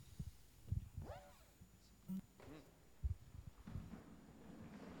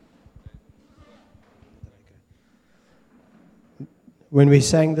when we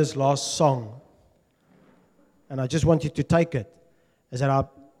sang this last song, and I just want you to take it, is that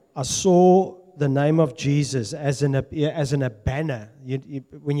I saw the name of Jesus as in a banner.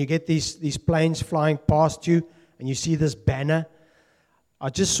 When you get these planes flying past you and you see this banner, I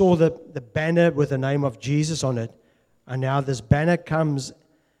just saw the banner with the name of Jesus on it, and now this banner comes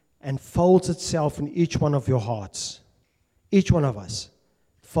and folds itself in each one of your hearts. Each one of us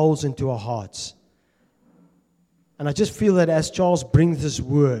folds into our hearts. And I just feel that as Charles brings this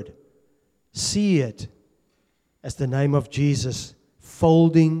word, see it as the name of Jesus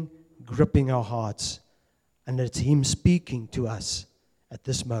folding, gripping our hearts. And it's Him speaking to us at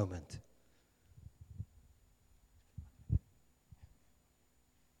this moment.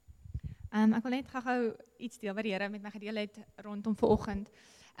 Ek wil net gou iets deel wat die Here met my gedeel het rondom vanoggend.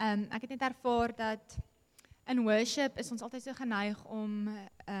 Ek het net ervaar dat in worship is ons altyd so geneig om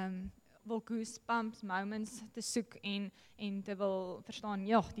goosebumps moments te soek en te wil verstaan,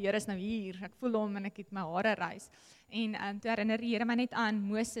 ja, die Here is nou hier, ek voel hom en ek het my hare rys. En toe herinner die Here my net aan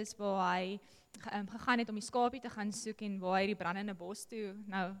Moses waar hy gegaan het om die skapie te gaan soek en waar hy die brandende bos toe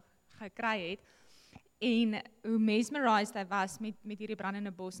nou gekry het. En hoe mesmerized hy was met hierdie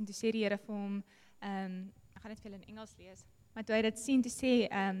brandende bos en toe sê die Here vir hom, ek gaan dit vir julle in Engels lees, maar toe hy dit sien, toe sê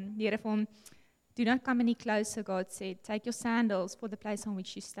die Here vir hom, do not come any closer, God said, take your sandals for the place on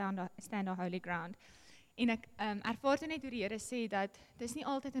which you stand on holy ground. En ek ervaar toe net hoe die Here sê dat dis nie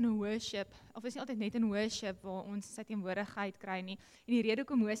altyd in 'n worship, of is nie altyd net in worship waar ons sy teenwoordigheid kry nie. En die rede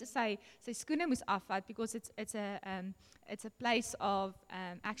hoekom Moses sy skoene moes afvat, because it's a place of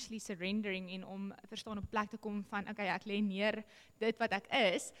actually surrendering en om verstaan op 'n plek te kom van, okay, ek lê neer dit wat ek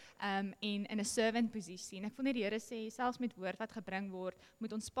is, en in 'n servant posisie. En ek voel net die Here sê, selfs met woord wat gebring word,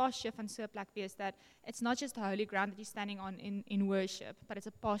 moet ons posture van so 'n plek wees dat it's not just the holy ground that you're standing on in worship, but it's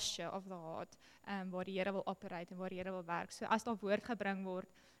a posture of the heart, waar die Here wil operate en waar die Here wil werk. So as daar woord gebring word,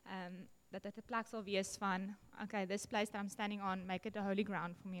 dat dit 'n plek sal wees van, okay, this place that I'm standing on, make it a holy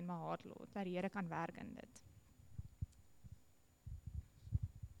ground for me in my heart, Lord, dat die Here kan werk in dit.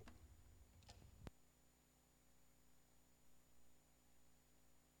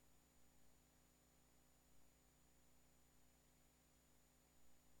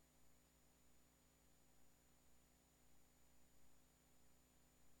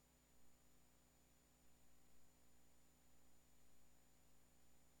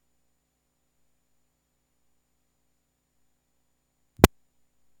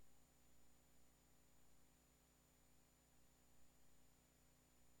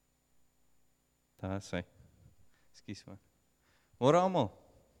 Daar is hy. Ekskuus man. Môre almal.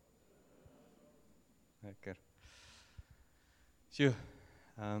 Lekker. Sjoe,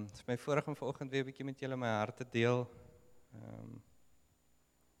 het is my voorreg om vanoggend weer 'n bietjie met julle my hart te deel.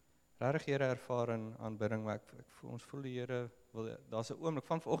 Regtig Here ervaar in aanbidding, maar ons voel die Here wil, daar's 'n oomblik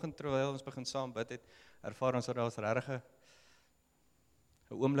van vanoggend terwyl ons begin saam bid het, ervaar ons dat daar's regtig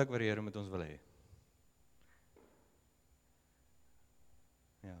 'n oomblik wat die Here met ons wil hê.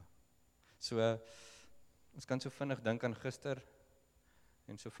 Ja. So, ons kan so vinnig dink aan gister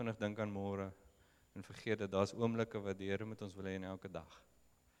en so vinnig dink aan môre en vergeet dat daar's oomblikke wat die Here met ons wil hê in elke dag.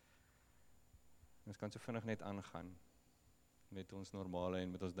 Ons kan so vinnig net aangaan met ons normale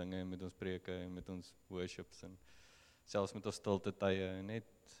en met ons dinge en met ons preke en met ons worships en selfs met ons stilte tye en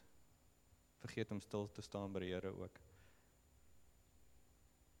net vergeet om stil te staan by die Here ook.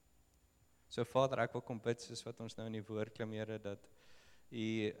 So Vader, ek wil kom bid soos wat ons nou in die woord klim, Here, dat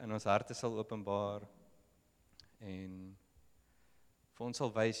U in ons harte sal openbaar en vir ons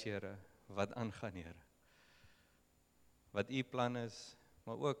sal wys, Here, wat aangaan, Here. Wat U plan is,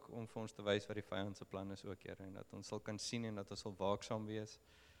 maar ook om vir ons te wys wat die vyand se plan is ook, Here, en dat ons sal kan sien en dat ons sal waaksaam wees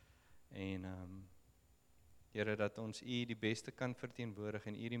en Here, dat ons U die beste kan verteenwoordig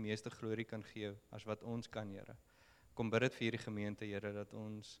en U die meeste glorie kan gee as wat ons kan, Here. Kom bid dit vir hierdie gemeente, Here, dat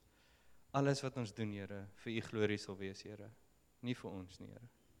ons alles wat ons doen, Here, vir U glorie sal wees, Here. Nie vir ons nie, Here.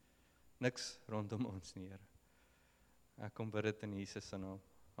 Niks rondom ons nie, Here. Ek kom bid dit in Jesus se naam.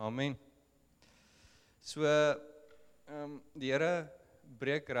 Amen. So, die Here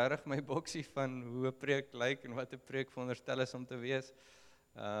breek regtig my boksie van hoe 'n preek lyk en wat 'n preek veronderstel is om te wees.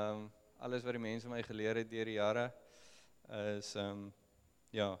 Alles wat die mense my geleer het deur die jare is,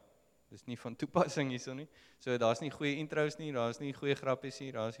 ja, dis nie van toepassing hierso nie. So, daar's nie goeie intros nie, daar's nie goeie grappies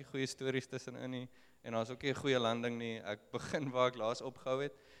nie, daar's nie goeie stories tussenin nie, en daar's ook nie 'n goeie landing nie. Ek begin waar ek laas opgehou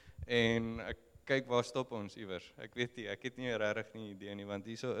het, en ek kyk waar stop ons iewers. Ek weet nie, ek het nie regtig nie idee nie, want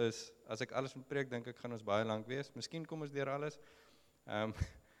hierso is, as ek alles moet preek, dink ek gaan ons baie lank wees. Miskien kom ons deur alles.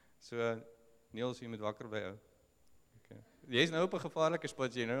 So, Niels, jy moet wakker bly ou. Okay. Jy is nou op 'n gevaarlike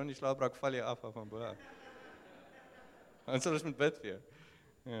spot, jy nou in die slaap raak, val jy af van bo af. Dan sal ons moet bid vir jou.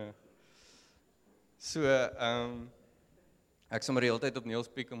 Ja. So, ek sal maar die hele tyd op Neil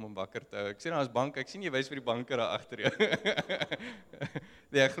spiek om hom wakker te hou. Ek sê nou as bank, ek sien jy wys vir die banke daar agter jou.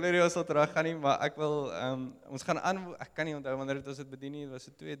 Nee, ek glo nie ons sal terug gaan nie, maar ek wil, ons gaan aan, ek kan nie onthou wanneer het ons dit bedien nie, was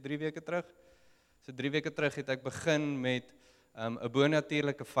dit 2-3 weke terug? So 3 weke terug het ek begin met 'n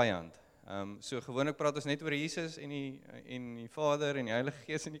bonatuurlike vyand. So gewoonlik praat ons net oor Jesus en die Vader en die Heilige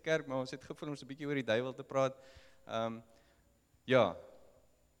Gees in die kerk, maar ons het gevoel om so 'n bietjie oor die duiwel te praat. Ja.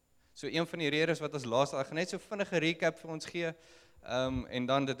 So een van die redes wat ons laas, ek gaan net so vinnige recap vir ons gee, en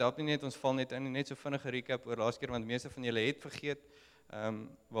dan dit help nie net, ons val net in, net so vinnige recap oor laas keer, want meeste van julle het vergeet,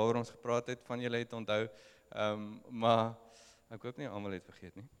 waaroor ons gepraat het, van julle het onthou, maar ek hoop nie almal het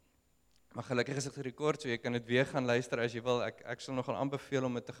vergeet nie. Maar gelukkig is dit gerekord, so jy kan dit weer gaan luister as jy wil, ek sal nogal aanbeveel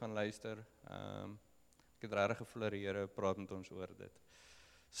om dit te gaan luister, ek het regtig gevoel dat die Here praat met ons oor dit.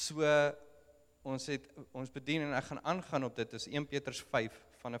 So, ons bedien en ek gaan aangaan op dit, is 1 Petrus 5,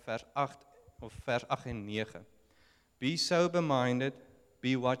 vanaf vers 8 of vers 8 en 9. Be sober-minded,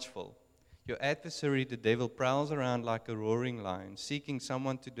 be watchful. Your adversary, the devil, prowls around like a roaring lion, seeking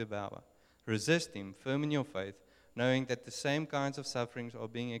someone to devour. Resist him, firm in your faith, knowing that the same kinds of sufferings are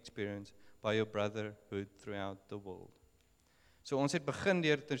being experienced by your brotherhood throughout the world. So ons het begin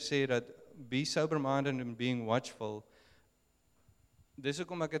deur te sê dat be sober-minded and being watchful. Dis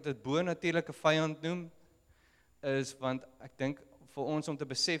hoekom ek dit 'n bonatuurlike vyand noem, is want ek dink vir ons om te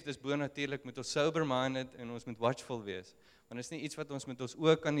besef, dis bonatuurlik, moet ons sober-minded en ons moet watchful wees. Want dit is nie iets wat ons met ons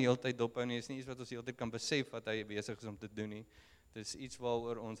oë kan die hele tyd dophou nie, dit is nie iets wat ons die hele tyd kan besef wat hy besig is om te doen nie. Dit is iets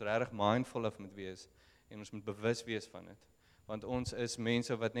waaroor ons regtig mindful of moet wees en ons moet bewus wees van dit. Want ons is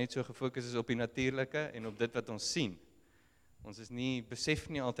mense wat net so gefokus is op die natuurlike en op dit wat ons sien. Ons is nie, besef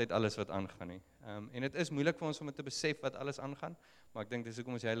nie altyd alles wat aangaan nie. En dit is moeilik vir ons om te besef wat alles aangaan, maar ek dink dis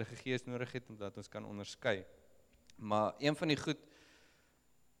hoekom ons die Heilige Gees nodig het, omdat ons kan onderskei. Maar een van die goed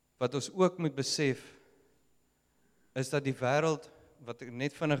wat ons ook moet besef, is dat die wêreld, wat ek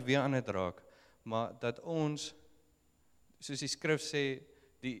net vinnig weer aan het raak, maar dat ons, soos die skrif sê,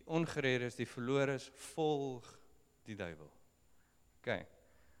 die ongereddes, die verloores, volg die duiwel. Ok,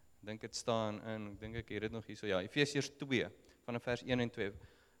 dink dit staan in, ek dink ek het dit nog hier so, ja, Efesiërs 2, vanaf vers 1 en 2,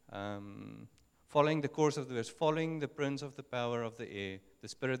 following the course of the verse, following the prince of the power of the air, the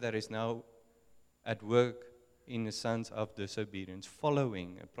spirit that is now at work in the sons of disobedience,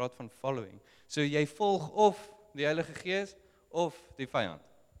 following, ek praat van following, so jy volg of die Heilige Gees, of die vyand.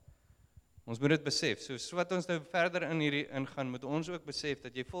 Ons moet dit besef, so wat ons nou verder in hierdie ingaan, moet ons ook besef,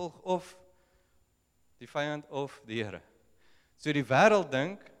 dat jy volg of die vyand of die Here. So die wêreld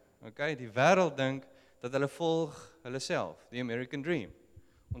dink, okay, die wêreld dink, dat hulle volg hulle self, die American Dream.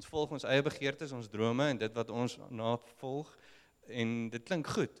 Ons volg ons eie begeertes, ons drome, en dit wat ons navolg, en dit klink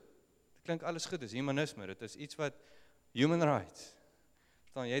goed. Dit klink alles goed, dit is humanisme, dit is iets wat, human rights,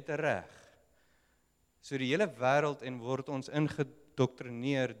 verstaan, jy het 'n reg. So die hele wêreld en word ons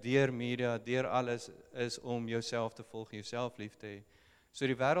ingedoktrineer deur media, deur alles, is om jouself te volg, jouself lief te hê. So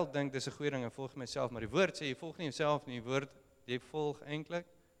die wêreld dink, dis 'n goeie ding, ek volg myself, maar die woord sê, jy volg nie jouself nie, die woord, jy volg eintlik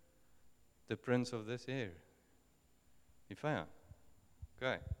the prince of this air. Die vyand.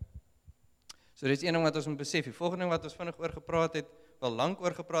 Okay. So dit is een ding wat ons moet besef. Die volgende ding wat ons vinnig oor gepraat het, wel lank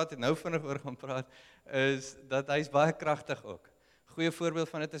oor gepraat het, nou vinnig oor gaan praat, is dat hy is baie kragtig ook. Goeie voorbeeld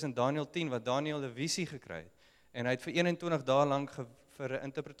van dit is in Daniël 10, wat Daniël 'n visie gekry het. En hy het vir 21 dae lank vir 'n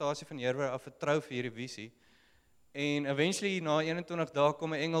interpretasie van die Here af vertrou vir hierdie visie. En eventually na 21 dae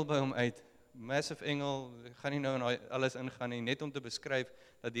kom 'n engel by hom uit. Massive engel, ek gaan nie nou in alles ingaan nie, net om te beskryf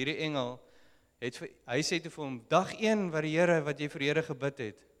dat hierdie engel hy sê toe vir hom, dag 1 wat jy vir die Here gebid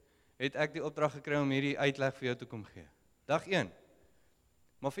het ek die opdrag gekry om hierdie uitleg vir jou te kom gee. Dag 1.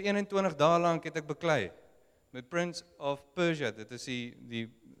 Maar vir 21 dae lank het ek beklei met Prince of Persia, dit is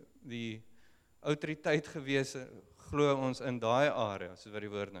die autoriteit gewees, glo ons in daai area, soos wat die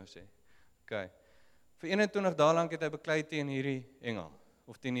woord nou sê. Okay. Vir 21 dae lank het hy beklei teen hierdie engel,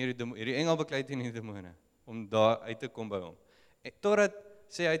 of teen hierdie engel beklei teen die demone, om daar uit te kom by hom.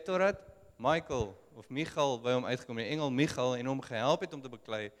 Totdat Michael of Michael by hom uitgekom, die engel Michael, en hom gehelp het om te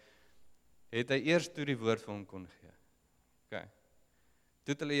beklei, het hy eers toe die woord vir hom kon gee. Okay.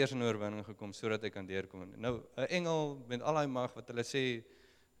 Toe het hulle eers in oorwinning gekom, sodat hy kan deurkom. Nou, 'n engel met al die mag, wat hulle sê,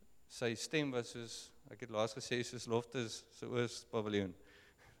 sy stem was soos, ek het laas gesê, soos Loftus se Oos-paviljoen.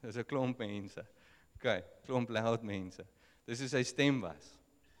 Dis 'n klomp mense. Okay, klomp loud mense. Dis hoe sy stem was.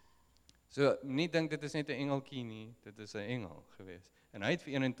 So, nie dink dit is net 'n engeltjie nie, dit is 'n engel gewees. En hy het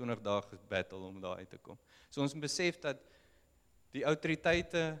vir 21 dae gebattle om daar uit te kom. So ons besef dat die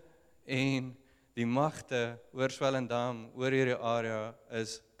autoriteite en die magte oor Swellendam, oor hierdie area,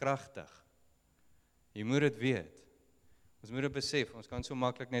 is kragtig. Jy moet dit weet. Ons moet dit besef, ons kan so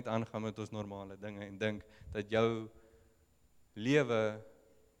maklik net aangaan met ons normale dinge en dink dat jou lewe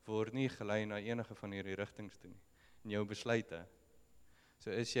word nie gelei na enige van hierdie rigtings toe nie. En jou besluite. So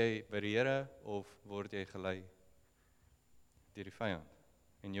is jy by die Here of word jy gelei deur die vyand?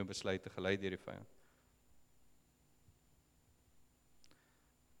 En jou besluite gelei deur die vyand.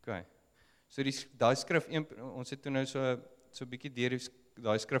 Okay. So daai skrif, ons het toe nou so bietjie deur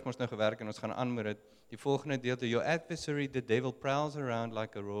daai skrif ons nou gewerk en ons gaan aan met dit. Die volgende deelte, your adversary, the devil, prowls around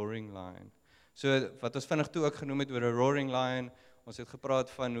like a roaring lion. So wat ons vinnig toe ook genoem het oor 'n roaring lion, ons het gepraat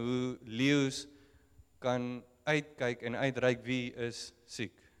van hoe leeu's kan uitkyk en uitreik wie is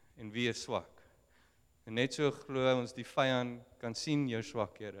siek en wie is swak. En net so glo ons die vyand kan sien jou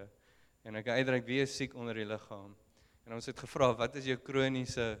swakhede en hy kan uitreik wie is siek onder die liggaam. En ons het gevra, wat is jou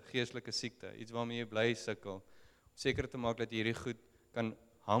kroniese geestelike siekte? Iets waarmee jy bly sukkel. Om seker te maak dat jy hierdie goed kan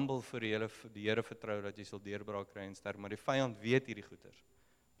humble vir die Here vertrou dat jy sal deurbraak kry en sterk, maar die vyand weet hierdie goeters.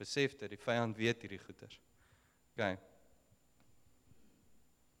 Besef dit, die vyand weet hierdie goeters. Okay.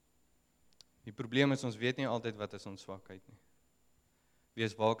 Die probleem is ons weet nie altyd wat is ons swakheid nie.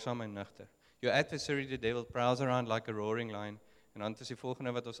 Wees waaksaam en nugter. Your adversary, the devil, prowls around like a roaring lion. En dan is die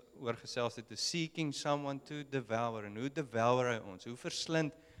volgende wat ons oorgesels het, is seeking someone to devour. En hoe devour hy ons? Hoe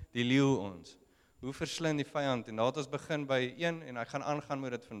verslind die leeu ons? Hoe verslind die vyand? En daar het ons begin by 1 en ek gaan aangaan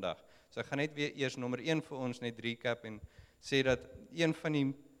met dit vandag. So ek gaan net weer eers nommer 1 vir ons net recap en sê dat een van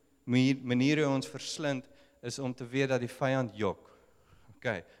die maniere ons verslind is om te weet dat die vyand jok.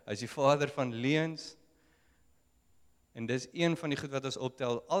 Okay, hy is die vader van leuns. En dis een van die goed wat ons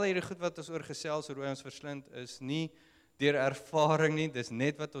optel. Al hierdie goed wat ons oorgesels oor hoe ons verslind is nie deur ervaring nie, dis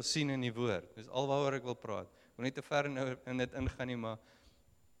net wat ons sien in die woord. Dis alwaaroor ek wil praat. Ek wil nie te ver in dit ingaan nie, maar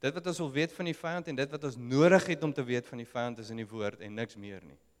dit wat ons wil weet van die vyand en dit wat ons nodig het om te weet van die vyand is in die woord en niks meer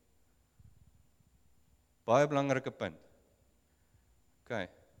nie. Baie belangrike punt. Okay.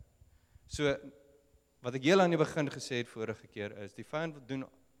 So, wat ek heel aan die begin gesê het vorige keer is, die vyand wil doen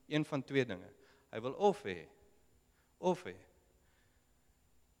een van twee dinge. Hy wil of hê.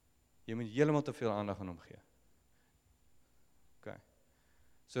 Jy moet heeltemal te veel aandag aan hom gee. Okay.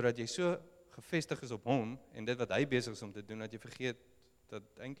 Sodat jy so gefestig is op hom en dit wat hy besig is om te doen, dat jy vergeet dat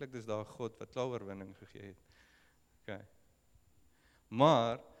eintlik dis daar God wat klaar oorwinning gegee het. Okay.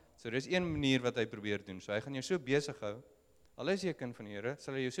 Maar, so dis een manier wat hy probeer doen. So hy gaan jou so besig hou, al is jy 'n kind van die Here,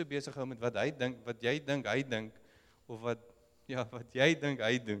 sal hy jou so besig hou met wat hy dink, wat jy dink hy dink, of wat jy dink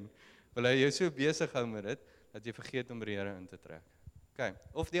hy doen, wil hy jou so besig hou met dit, dat jy vergeet om by die Here in te trek. Okay.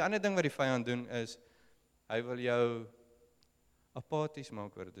 Of die ander ding wat die vyand doen is, hy wil jou apaties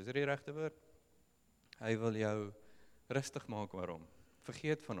maak oor dit. Is dit die regte woord? Hy wil jou rustig maak oor hom.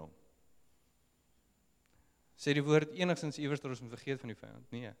 Vergeet van hom. Sê die woord enigstens iewers dat ons moet vergeet van die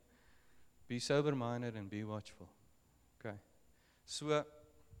vyand? Nee. Be sober-minded and be watchful. Okay. So,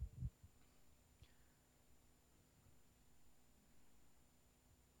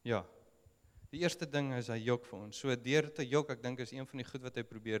 ja, die eerste ding is hy jok vir ons. So deur te jok, ek dink is een van die goed wat hy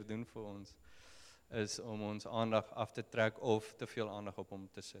probeer doen vir ons, is om ons aandag af te trek of te veel aandag op hom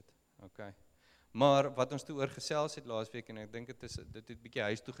te sit. Okay. Maar wat ons toe oorgesels het laasweek en ek dink dit het bietjie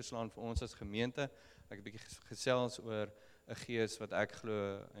huis toe geslaan vir ons as gemeente. Ek het bietjie gesels oor 'n gees wat ek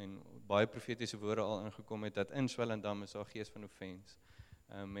glo en baie profetiese woorde al ingekom het dat in Swellendam is daar gees van offense.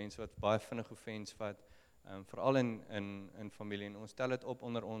 Mense wat baie vinnig offense vat, veral in familie en ons tel dit op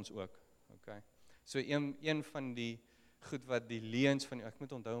onder ons ook. Okay. So een van die goed wat die leuns van ek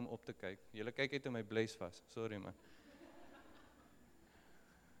moet onthou om op te kyk. Julle kyk uit in my bles vas. Sorry man.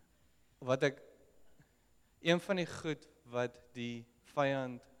 Een van die goed wat die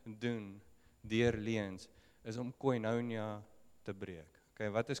vyand doen deur leuns is om koinonia te breek. Okay,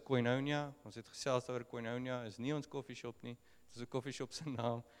 wat is koinonia? Ons het gesels oor koinonia is nie ons koffieshop nie. Dit is 'n koffieshop se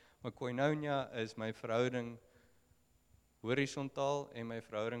naam, maar koinonia is my verhouding horisontaal en my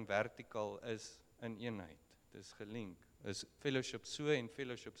verhouding vertikaal is in eenheid. Dit is gelink. Is fellowship so en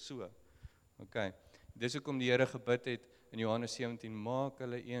fellowship so. Okay. Dis hoekom die Here gebid het in Johannes 17, maak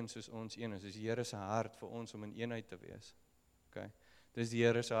hulle een soos ons een is. Dis die Here se hart vir ons om in eenheid te wees. Okay. Dis die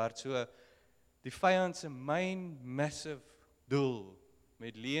Here se hart. So die vyand se main massive doel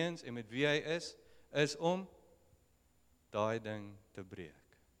met leuns en met wie hy is om daai ding te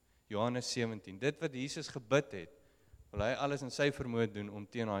breek. Johannes 17. Dit wat Jesus gebid het, wil hy alles in sy vermoë doen om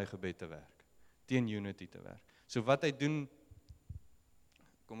teen daai gebed te werk. Teen unity te werk. So wat hy doen,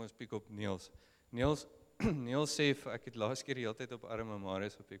 kom ons piek op Niels. Niels sê, ek het laas keer die hele tyd op arme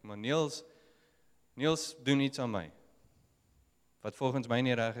Marius gepiek, maar Niels doen iets aan my. Wat volgens my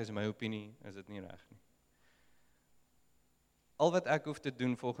nie reg is, in my opinie, is dit nie reg nie. Al wat ek hoef te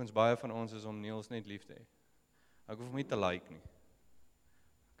doen volgens baie van ons is om Niels net lief te hê. Ek hoef hom nie te like nie.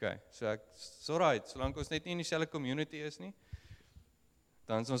 Okay, so it's alright, solank ons net nie in dieselfde community is nie,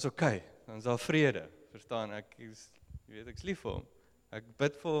 dan is ons okay, dan is daar vrede, verstaan, jy weet, ek is lief vir hom, ek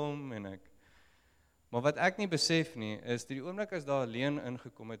bid vir hom en maar wat ek nie besef nie, is die oomblik as daar 'n leuen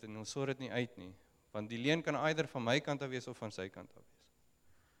ingekom het en ons sort dit nie uit nie, want die leuen kan either van my kant af wees of van sy kant af wees.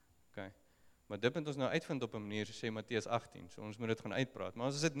 Okay. Maar dit moet ons nou uitvind op 'n manier, sê Matteus 18, so ons moet dit gaan uitpraat. Maar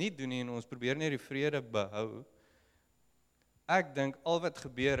as ons dit nie doen nie en ons probeer net die vrede behou, ek dink al wat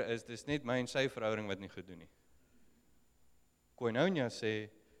gebeur is, dis net my en sy verhouding wat nie goed doen nie. Koinonia sê,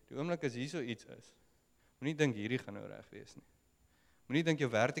 die oomblik as hier so iets is, moenie dink hierdie gaan nou reg wees nie. Moenie dink jou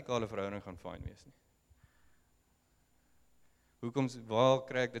vertikale verhouding gaan fyn wees nie. Waar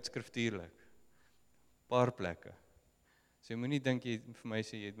kry ek dit skriftuurlik? Paar plekke. Sê, moenie dink jy vir my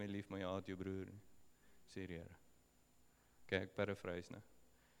sê, jy het my lief, maar jy haat jou broer nie. Sê die Here. Okay, ek paraphrase nou.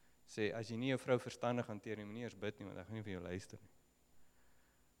 Sê, as jy nie jou vrou verstandig hanteer nie, moenie eers bid nie, want ek gaan nie vir jou luister nie.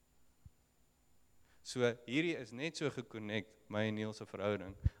 So, hierdie is net so geconnect, my en Neil se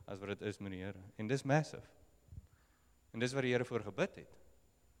verhouding, as wat dit is met die Here. En dis massive. En dis wat die Here voor gebid het.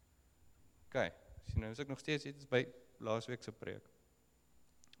 Okay, sien nou, is ek nog steeds, dit is by laasweek se preek,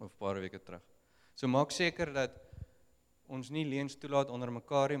 of 'n paar weke terug. So maak seker dat ons nie leuns toelaat onder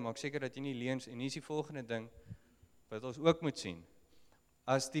mekaar nie, maak seker dat jy nie leuns, en hier is die volgende ding, wat ons ook moet sien.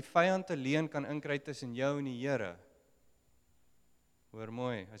 As die vyand 'n leuen kan inkry tussen jou en die Here, hoor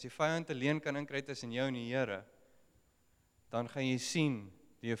mooi, as die vyand 'n leuen kan inkry tussen jou en die Here, dan gaan jy sien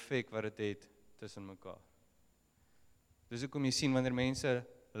die effek wat dit het tussen mekaar. Dis hoekom jy sien, wanneer mense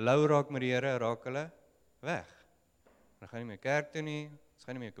lou raak met die Here, raak hulle weg. Dan gaan nie meer kerk toe nie, ons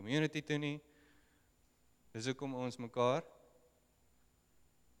gaan nie meer community toe nie. Dis hoekom ons mekaar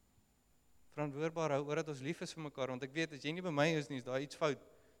verantwoordbaar hou, oor dat ons lief is vir mekaar, want ek weet, as jy nie by my is nie, is daar iets fout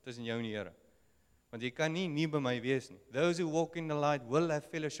tussen jou en die Here. Want jy kan nie by my wees nie. Those who walk in the light will have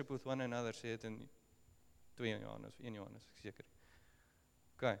fellowship with one another, sê het in 2 Johannes, 1 Johannes, ek seker.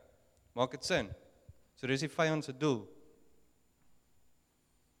 Okay, maak dit sin. So dis die vyand se doel.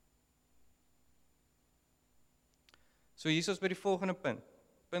 So hier is ons by die volgende punt.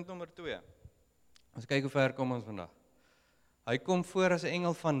 Punt nommer 2. Ons kyk hoe ver kom ons vandag. Hy kom voor as 'n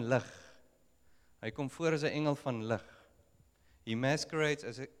engel van lig. Hy kom voor as 'n engel van lig. He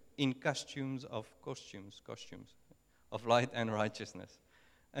masquerades in costumes of light and righteousness.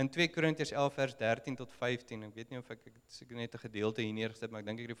 In 2 Korintiërs 11 vers 13 tot 15, ek weet nie of ek seker net 'n gedeelte hier neergesit, maar ek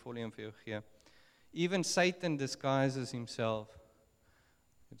dink ek het die volle een vir jou gee. Even Satan disguises himself.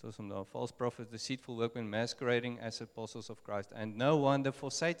 It was some false prophets, deceitful workmen masquerading as apostles of Christ. And no wonder,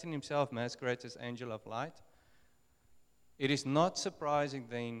 for Satan himself masquerades as angel of light. It is not surprising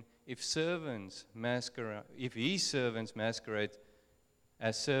then if his servants masquerade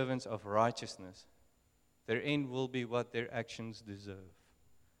as servants of righteousness. Their end will be what their actions deserve.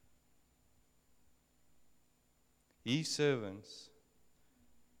 His servants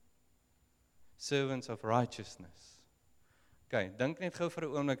of righteousness. Okay, dink net gou vir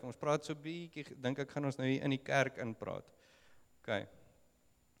 'n oomblik, ons praat so bietjie, dink ek gaan ons nou hier in die kerk inpraat. Okay.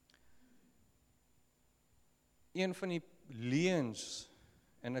 Een van die leuns,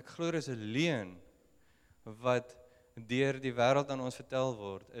 en ek glo dis 'n leuen, wat deur die wêreld aan ons vertel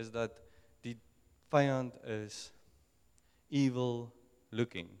word, is dat die vyand is evil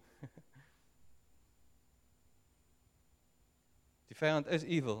looking. Die vyand is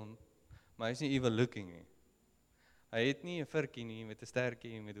evil, maar hy is nie evil looking nie. Hy het nie 'n virkie nie met 'n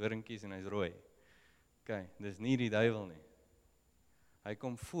stertjie met horingkies en hy's rooi. Okay, dis nie die duiwel nie. Hy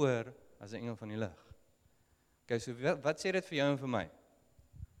kom voor as 'n engel van die lig. Okay, so wat sê dit vir jou en vir my?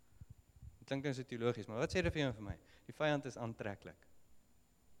 Dit klink nou so teologies, maar wat sê dit vir jou en vir my? Die vyand is aantreklik.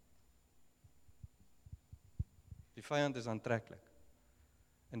 Die vyand is aantreklik.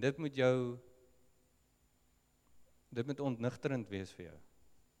 En dit moet ontnigterend wees vir jou.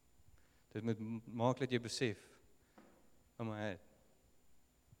 Dit moet maak dat jy besef, in my head.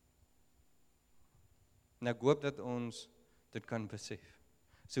 En ek hoop dat ons dit kan besef.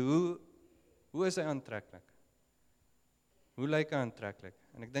 So hoe is hy aantreklik? Hoe lyk hy aantreklik?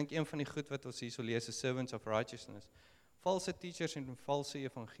 En ek dink een van die goed wat ons hier so lees is servants of righteousness. False teachers en false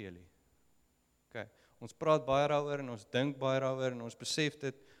evangelie. Okay. Ons praat baie daaroor en ons dink baie daaroor en ons besef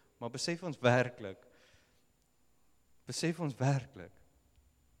dit, maar besef ons werklik? Besef ons werklik?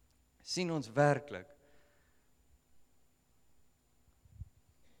 Sien ons werklik?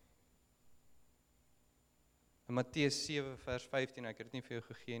 In Matteus 7 vers 15, ek het dit nie vir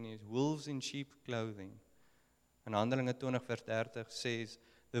jou gegee nie, is wolves in sheep clothing. In Handelinge 20 vers 30 says,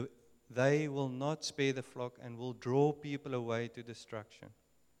 they will not spare the flock and will draw people away to destruction.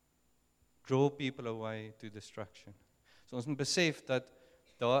 draw people away to destruction. So ons moet besef dat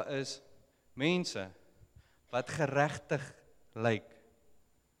daar is mense wat geregtig lyk,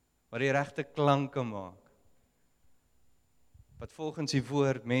 wat die regte klanke maak, wat volgens die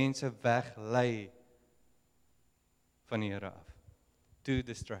woord mense weglei van die Here af, to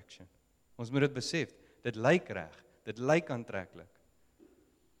destruction. Ons moet dit besef, dit lyk reg, dit lyk aantreklik.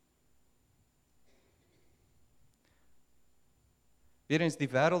 Weerens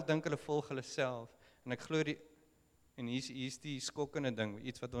die wêreld dink hulle volg hulle self, en ek glo en hier is die skokkende ding,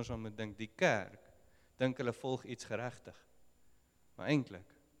 iets wat ons aan moet dink, die kerk dink hulle volg iets geregtig, maar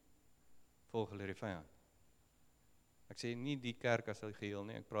eintlik volg hulle die vyand. Ek sê nie die kerk as hy geheel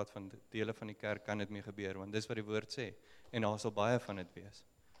nie, ek praat van dele van die kerk kan dit mee gebeur, want dis wat die woord sê, en daar sal baie van dit wees.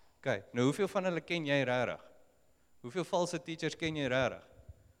 Okay, nou hoeveel van hulle ken jy regtig? Hoeveel valse teachers ken jy regtig?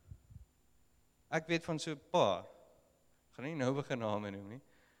 Ek weet van so 'n paar, ek gaan nie nou begin name noem nie,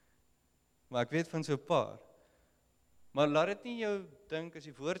 maar ek weet van so 'n paar. Maar laat dit nie jou dink, as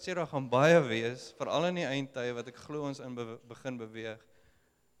die woord sê, daar gaan baie wees, veral in die eindtye, wat ek glo ons in begin beweeg.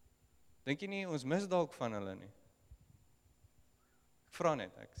 Dink jy nie, ons mis dalk van hulle nie? Ek vra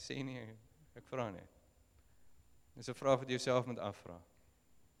net, ek sê nie, ek vra net. Dis 'n vraag wat jy jouself moet afvra.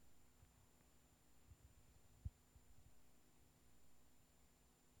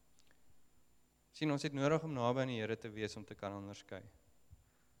 Sien, ons het nodig om naby aan die Here te wees om te kan onderskei.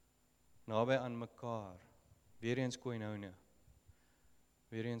 Naby aan mekaar. Weer eens koinonia.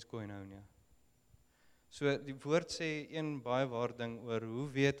 Weer eens koinonia. So die woord sê een baie waar ding oor hoe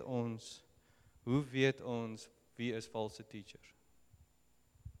weet ons wie is false teachers?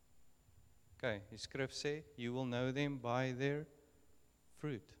 Okay, die skrif sê, you will know them by their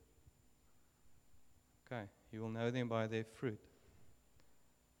fruit. Okay, you will know them by their fruit.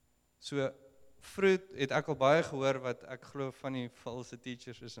 So fruit het ek al baie gehoor wat ek glo van die false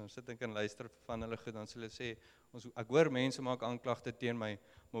teachers is, en sit ek en luister van hulle goed, dan sê hulle sê, ek hoor mense maak aanklagte teen my,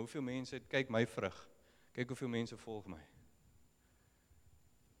 maar hoeveel mense het, kyk my vrug, kyk hoeveel mense volg my.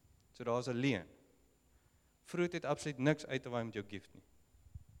 So daar is 'n leuen. Fruit het absoluut niks uit te waai met jou gift nie.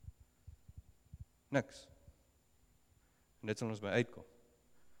 Niks. En dit sal ons by uitkom.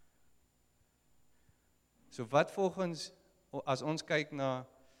 So wat volgens, as ons kyk na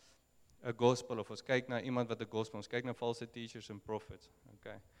 'n gospel, of ons kyk na iemand wat 'n gospel, ons kyk na false teachers en prophets,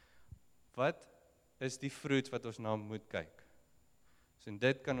 okay. Wat is die fruit wat ons na moet kyk? So en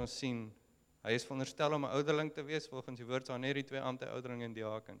dit kan ons sien, hy is veronderstel om 'n ouderling te wees, volgens die woord staan net die 2 ampte, ouderling en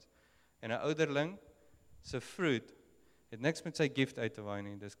diakens. En 'n ouderling se fruit het niks met sy gift uit te waai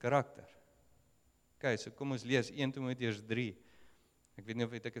nie, dis karakter. Okay, so kom ons lees 1 Timoteus 3. Ek weet nie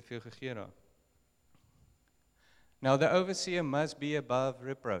of ek dit vir jou gegee daar. Now the overseer must be above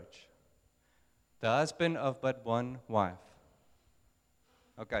reproach, the husband of but one wife.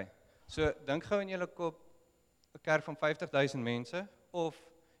 Okay, so dink gou in julle kop, 'n kerk van 50,000 mense, of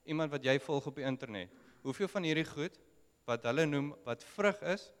iemand wat jy volg op die internet. Hoeveel van hierdie goed, wat hulle noem, wat vrug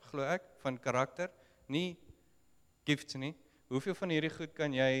is, glo ek, van karakter, nie gifts nie, hoeveel van hierdie goed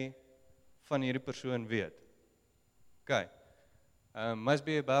kan jy van hierdie persoon weet? Okay, must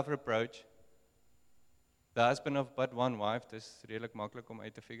be above reproach, the husband of but one wife, dis redelik maklik om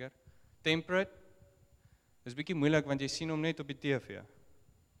uit te figure. Temperate, dis bietjie moeilik, want jy sien hom net op die TV.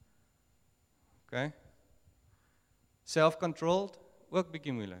 Okay. Self-controlled, ook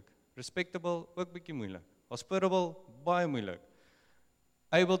bietjie moeilik. Respectable, ook bietjie moeilik. Hospitable, baie moeilik.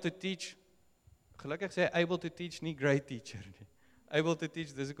 Able to teach, gelukkig sê able to teach, nie great teacher nie. Able to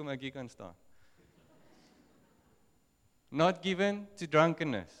teach, dis hoekom ek hier kan staan. Not given to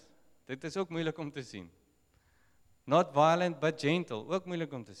drunkenness, dit is ook moeilik om te sien. Not violent but gentle, ook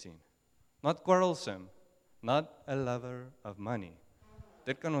moeilik om te sien. Not quarrelsome, not a lover of money.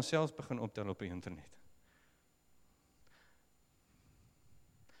 Dit kan ons selfs begin optel op die internet.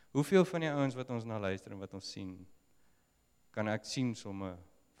 Hoeveel van die ouens wat ons na luister en wat ons sien, kan ek sien somme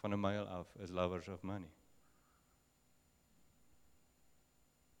van 'n myl af is lovers of money?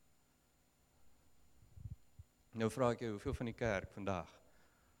 Nou vra ek jou, hoeveel van die kerk vandag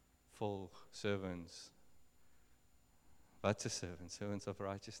volg servants? Wat is servants? Servants of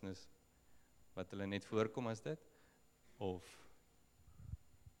righteousness, wat hulle net voorkom as dit? Of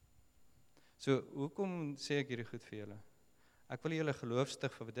so, hoekom sê ek hierdie goed vir julle? Ek wil julle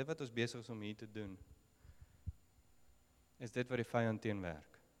geloofstig vir dit wat ons besig is om hier te doen. Is dit wat die vyand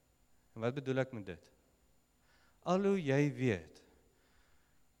teenwerk. En wat bedoel ek met dit? Al hoe jy weet,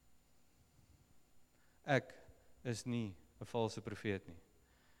 ek is nie 'n valse profeet nie,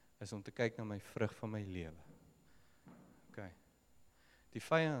 is om te kyk na my vrug van my lewe. Okay. Die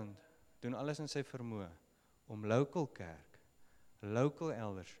vyand doen alles in sy vermoë om local kerk, local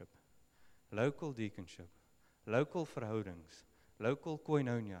eldership, local deaconship, local verhoudings, local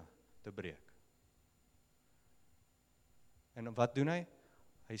koinonia te breek. En wat doen hy?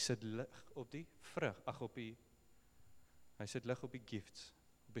 Hy sit lig op die vrug, hy sit lig op die gifts,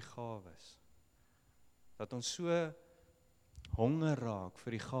 op die gawes. Dat ons so honger raak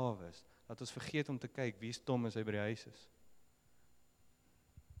vir die gawes, dat ons vergeet om te kyk, wie is Tom as hy by die huis is?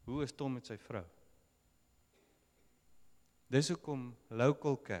 Hoe is Tom met sy vrou? Dis hoekom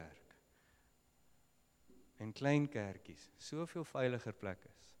local kerk en klein kerkies soveel veiliger plek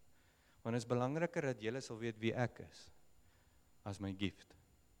is. Want het is belangriker dat julle sal weet wie ek is, as my gift.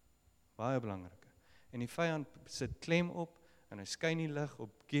 Baie belangriker. En die vyand sit klem op, en hy skyn die lig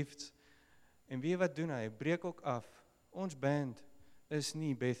op gifts, en weet wat doen hy? Hy breek ook af, ons band is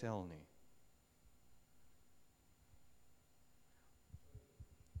nie Bethel nie.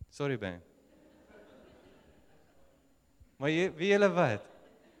 Sorry band. Maar wie julle wat?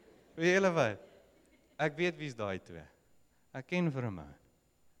 Wie julle wat? Ek weet wie is daai twee. Ek ken vir Ramon.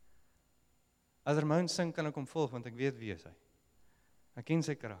 As Ramon sing, kan ek hom volg, want ek weet wie is hy. Ek ken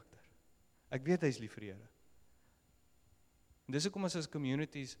sy karakter. Ek weet hy is lief vir Here. En dis hoekom ons as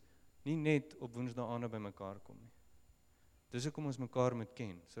communities nie net op woensdae by mekaar kom nie. Dis hoekom ons mekaar moet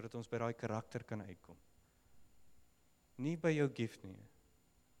ken, sodat ons by daai karakter kan uitkom. Nie by jou gift nie.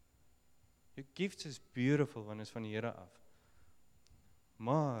 Jou gift is beautiful, want dit is van die Here af.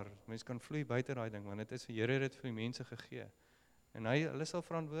 Maar, mens kan vloei buite daai ding, want dit is vir Here dit vir die mense gegee. En hulle sal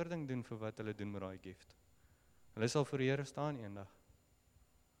verantwoording doen vir wat hulle doen met daai gift. Hulle sal vir die Here staan eendag.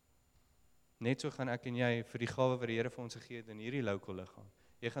 Net so gaan ek en jy vir die gawe wat die Here vir ons gegee het in hierdie local liggaam.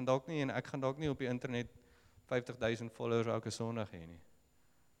 Jy gaan dalk nie, en ek gaan dalk nie op die internet 50,000 followers elke Sondag hê nie.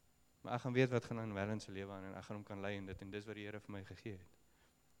 Maar ek gaan weet wat gaan in Wellen se lewe aan, en ek gaan hom kan lei in dit, en dis wat die Here vir my gegee het.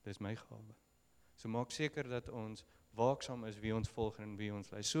 Dis my gawe. So maak seker dat ons waaksaam is wie ons volg en wie ons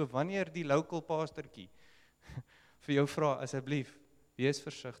lei. So wanneer die local pastortjie vir jou vra, asseblief, wees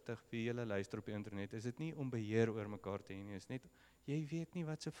versigtig wie julle luister op die internet. Is dit nie om beheer oor mekaar te hê nie, is net, jy weet nie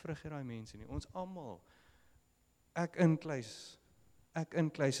wat se vrug het daai mense nie. Ons almal, ek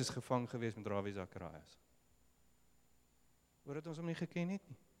inkluis is gevang gewees met Ravi Zacharias. Omdat ons hom nie geken het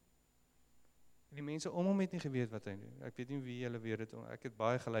nie. En die mense om hom het nie geweet wat hy doen. Ek weet nie wie julle weet het, ek het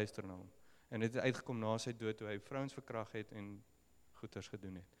baie geluister na hom. En dit het uitgekom na sy dood, toe hy vrouens verkragt het en goeters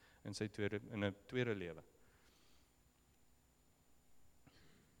gedoen het, in 'n tweede lewe.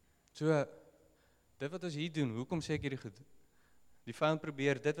 So, dit wat ons hier doen, hoekom sê ek hierdie goed? Die vyand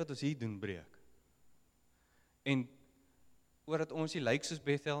probeer dit wat ons hier doen breek. En oordat ons nie lyk soos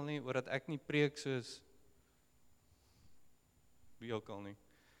Bethel nie, oordat ek nie preek soos wie ook al nie.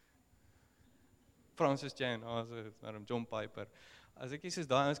 Francis Chan, John Piper. As ek nie soos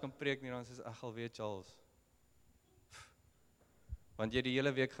daai ons kan preek nie, dan is ek al weet Charles. Want jy die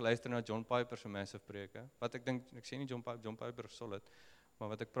hele week geluister na John Piper se massive preke. Wat ek dink, ek sê nie John Piper is solid, maar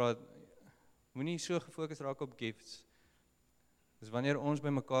wat ek praat, moenie so gefokus raak op gifts. Dis wanneer ons by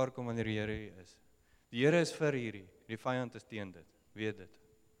mekaar kom, wanneer die Here hier is. Die Here is vir hierdie, die vyand is teen dit, weet dit.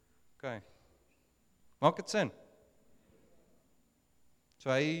 OK. Maak dit sin? So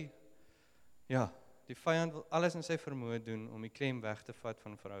die vyand wil alles in sy vermoë doen om die klem weg te vat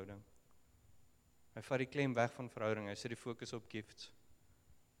van verhouding. Hy vat die klem weg van verhouding, hy sit die fokus op gifts.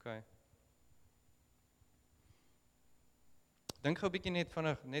 OK. Dink gou 'n bietjie net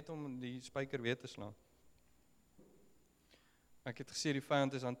vinnig, net om die spyker weer te slaan. Ek het gesê die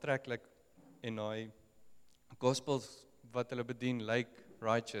vyand is aantreklik en daai gospels wat hulle bedien lyk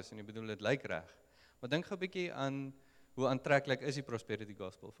righteous en ek bedoel dit lyk reg. Maar dink gou 'n bietjie aan hoe aantreklik is die prosperity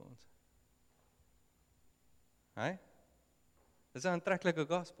gospel vir ons? Hè? Dis 'n aantreklike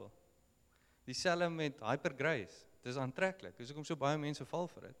gospel. Dieselfde met hyper grace. Dis aantreklik. Dis hoekom so baie mense val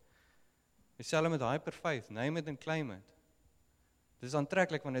vir dit. Dieselfde met hyper faith, name it and claim it. Dis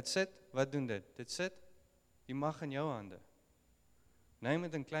aantreklik want dit sit, wat doen dit? Dit sit die mag in jou hande. Name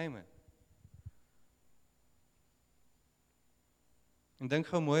it and claim it. En dink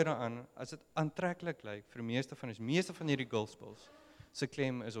gou mooi daaraan, as dit aantreklik lyk vir meeste van hierdie gospels, se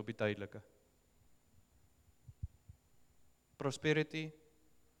klem is op die tydelike. Prosperity,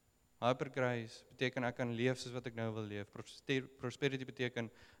 hyper grace, beteken ek kan leef soos wat ek nou wil leef. Prosperity beteken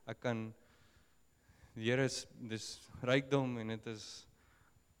ek kan, die Here is, dis rykdom en dit is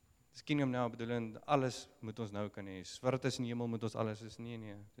kingdom nou, bedoelend, alles moet ons nou kan hê. Wat dit is in die hemel moet ons alles is,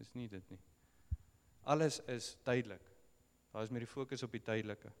 nee, dis nie dit nie. Alles is tydelik. Daar is met die fokus op die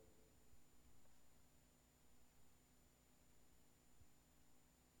tydelike.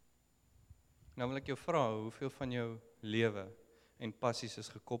 Nou wil ek jou vra, hoeveel van jou lewe en passies is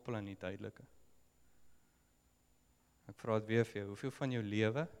gekoppel aan die tydelike? Ek vra dit weer vir jou, hoeveel van jou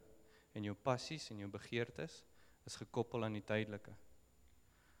lewe en jou passies en jou begeertes is gekoppel aan die tydelike.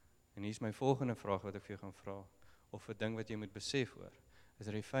 En hier is my volgende vraag wat ek vir jou gaan vra, of 'n ding wat jy moet besef oor, is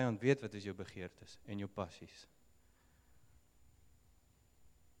dat die vyand weet wat is jou begeertes en jou passies.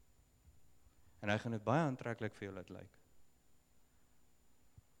 En hy gaan dit baie aantreklik vir jou laat lyk.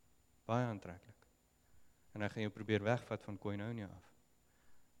 Baie aantreklik. En hy gaan jou probeer wegvat van koinonia af.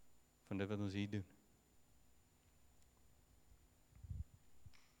 Van dit wat ons hier doen.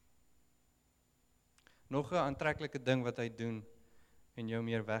 Nog 'n aantreklike ding wat hy doen en jou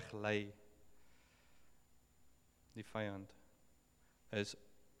meer weglei, die vyand, is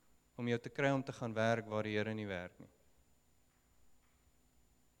om jou te kry om te gaan werk waar die Here nie werk nie.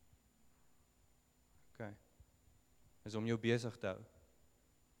 OK. Is om jou besig te hou.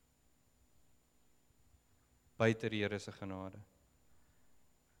 Buite die Here se genade.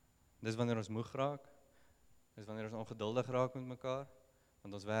 Dis wanneer ons moeg raak, dis wanneer ons ongeduldig raak met mekaar,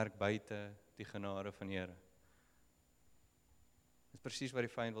 want ons werk buite die genade van die Here. Dis presies wat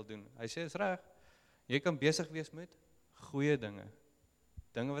die vyand wil doen. Hy sê, is reg, jy kan besig wees met goeie dinge,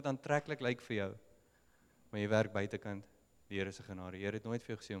 dinge wat aantreklik lyk vir jou, maar jy werk buitekant die Here se genade. Die Here het nooit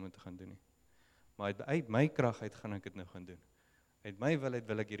vir jou gesê om dit te gaan doen nie. Maar uit my krag uit gaan ek dit nou gaan doen. Uit my wil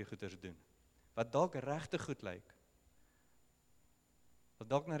ek hierdie goeders doen. Wat dalk regte goed lyk. Wat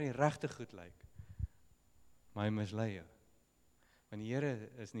dalk na die regte goed lyk. Maar hy mislei jou. Want die Here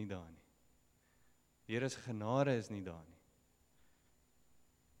is nie daar nie. Die Here se genade is nie daar nie.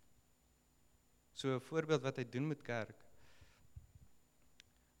 So 'n voorbeeld wat hy doen met kerk,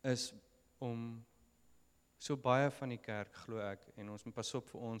 is om so baie van die kerk, glo ek, en ons moet pas op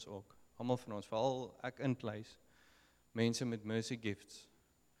vir ons ook, almal van ons, veral ek inkluis, mense met mercy gifts,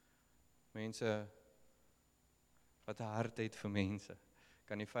 mense wat 'n hart het vir mense,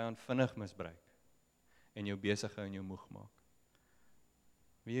 kan die vyand vinnig misbruik, en jou besig hou en jou moeg maak.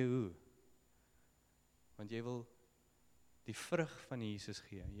 Weet jy hoe? Want jy wil die vrug van Jesus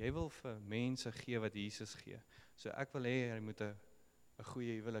gee. Jy wil vir mense gee wat Jesus gee. So ek wil hê, hy moet 'n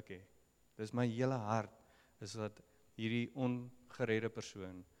goeie huwelik hê. Dis my hele hart, is dat hierdie ongeredde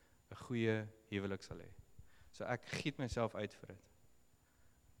persoon 'n goeie huwelik sal hê. So ek giet myself uit vir dit.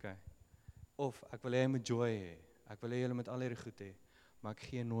 Okay. Of ek wil hê hy moet joy hê. Ek wil hê julle moet al hierdie goed hê, maar ek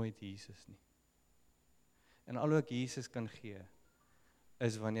gee nooit Jesus nie. En al hoe ek Jesus kan gee,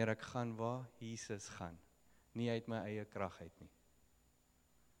 is wanneer ek gaan waar Jesus gaan, nie uit my eie krag uit nie.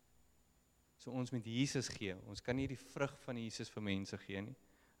 So ons moet Jesus gee, ons kan nie die vrug van Jesus vir mense gee nie.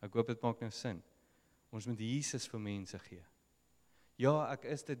 Ek hoop dit maak nou sin. Ons moet Jesus vir mense gee. Ja, ek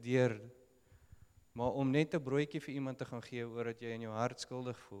is dit deur, maar om net 'n broodjie vir iemand te gaan gee, oor dat jy in jou hart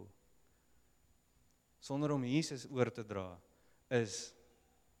skuldig voel, sonder om Jesus oor te dra, is,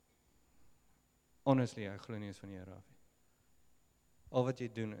 honestly, ek glo nie eens van die Here af nie. Al wat jy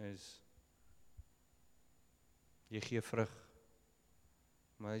doen is, jy gee vrug.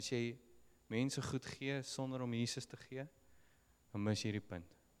 Maar as jy mense goed gee, sonder om Jesus te gee, dan mis jy die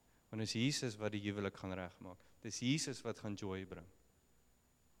punt. Want is Jesus wat die huwelik gaan regmaak. Dis Jesus wat gaan joy bring.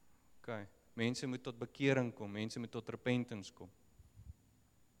 Okay. Mense moet tot bekering kom, mense moet tot repentance kom.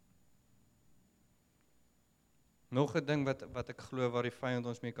 Nog 'n ding wat ek glo waar die vyand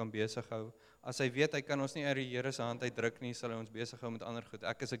ons mee kan besig hou, as hy weet hy kan ons nie uit die Here se hand uitdruk nie, sal hy ons besig hou met ander goed.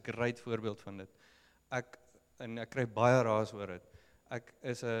 Ek is 'n great voorbeeld van dit. Ek kry baie raas oor dit.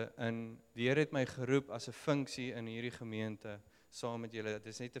 Die Here het my geroep as 'n funksie in hierdie gemeente, saam met julle. Dit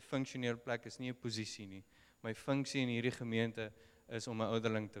is net 'n funksionele plek, is nie 'n posisie nie. My funksie in hierdie gemeente is om 'n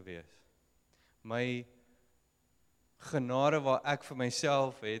ouderling te wees. My genade waar ek vir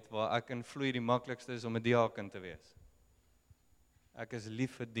myself het, waar ek in vloei, die maklikste is om 'n diaken te wees. Ek is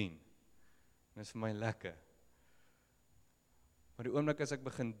lief vir dien. Dit is vir my lekker. Maar die oomblik as ek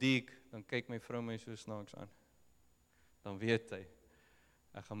begin diek, dan kyk my vrou my so snaaks aan. Dan weet hy,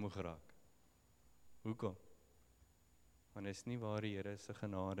 ek gaan moeg raak. Hoekom? Want dit is nie waar die Here se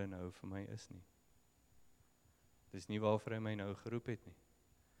genade nou vir my is nie. Dit is nie waarvoor hy my nou geroep het nie.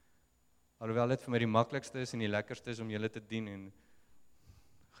 Alhoewel dit vir my die maklikste is en die lekkerste is om julle te dien en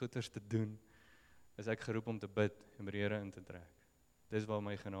goeders te doen, is ek geroep om te bid en by die Here in te trek. Dis waar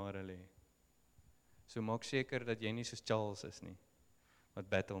my genade lê. So maak seker dat jy nie soos Charles is nie, wat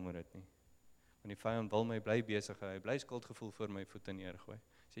battle met dit nie. Want die vyand wil my bly besig hou, hy bly skuldgevoel voor my voete neergooi.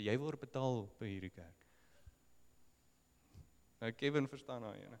 Sê, jy word betaal by hierdie kerk. Nou Kevin verstaan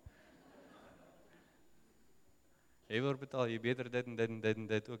nou ene. Jy word betaal, jy beter dit en dit en dit en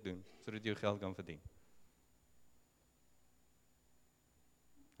dit ook doen, sodat jy jou geld kan verdien.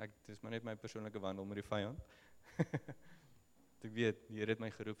 Dit is maar net my persoonlike wandel met die vyand. Ek weet, die Here het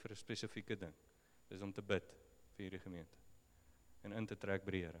my geroep vir 'n spesifieke ding. Dis om te bid vir hierdie gemeente. En in te trek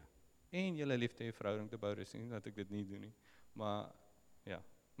by die Here. en julle liefde en verhouding te bou, dis nie dat ek dit nie doen nie. Maar ja,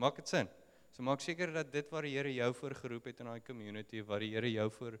 maak dit sin. So maak seker dat dit waar die Here jou voor geroep het in daai community, waar die Here jou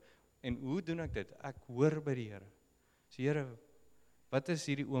voor, en hoe doen ek dit? Ek hoor by die Here. So Here, wat is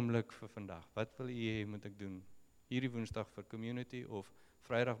hierdie oomblik vir vandag? Wat wil U hê moet ek doen? Hierdie Woensdag vir community of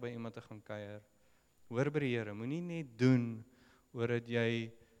Vrydag by iemand te gaan kuier? Hoor by die Here, moenie net doen oor dat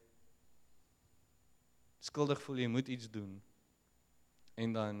jy skuldig voel jy moet iets doen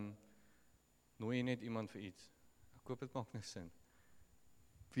en dan nooi jy net iemand vir iets. Ek hoop dit maak nou sin.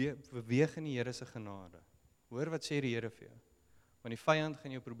 Beweeg in die Here se genade. Hoor wat sê die Here vir jou. Want die vyand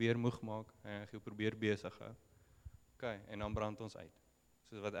gaan jou probeer moeg maak en hy gaan jou probeer besig hou. OK, en dan brand ons uit,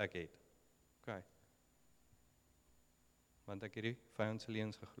 soos wat ek het. OK. Want ek het die vyand se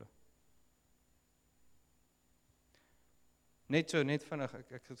leuns geglo. Net vinnig,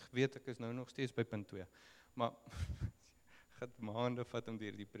 ek het geweet ek is nou nog steeds by punt 2, maar gaat maande vat om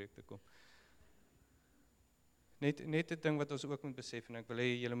deur die preek te kom. Net 'n ding wat ons ook moet besef, en ek wil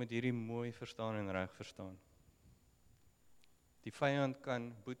hê julle moet hierdie mooi verstaan en reg verstaan. Die vyand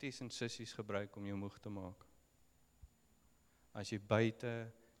kan boeties en sissies gebruik om jou moeg te maak. As jy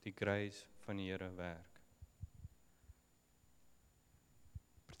buite die grace van die Here werk.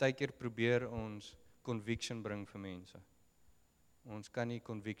 Partykeer probeer ons conviction bring vir mense. Ons kan nie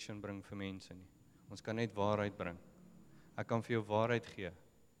conviction bring vir mense nie. Ons kan net waarheid bring. Ek kan vir jou waarheid gee,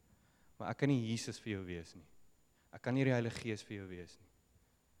 maar ek kan nie Jesus vir jou wees nie. Ek kan nie die Heilige Gees vir jou wees nie.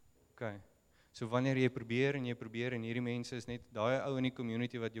 OK. So wanneer jy probeer en hierdie mense is net daai ou in die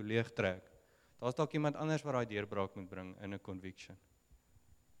community wat jou leeg trek, daar's dalk iemand anders wat daai deurbraak moet bring in 'n conviction.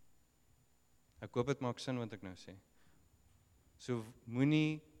 Ek hoop dit maak sin wat ek nou sê. So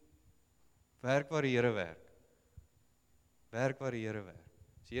moenie werk waar die Here werk. Werk waar die Here werk.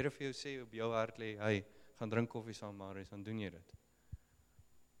 As die Here vir jou sê op jou hart lê, hey, gaan drink koffie saam Marius, dan doen jy dit.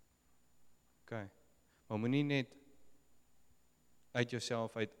 OK. Maar moenie net uit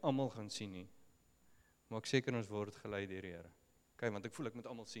jouself uit almal gaan sien nie. Maak seker ons word gelei deur die Here. OK, want ek voel ek moet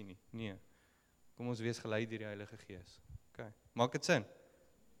almal sien nie. Nee. Kom ons wees gelei deur die Heilige Gees. OK. Maak dit sin?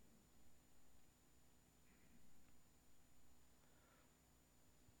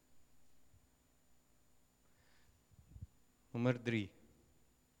 Nommer 3.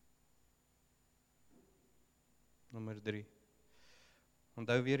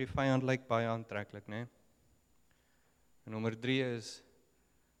 Onthou weer die vyand lyk baie aantreklik, né? En nommer 3 is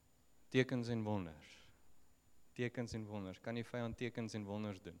tekens en wonders. Tekens en wonders. Kan die vyand tekens en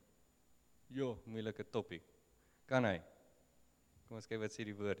wonders doen? Jo, moeilike toppie. Kan hy? Kom ons kyk wat sê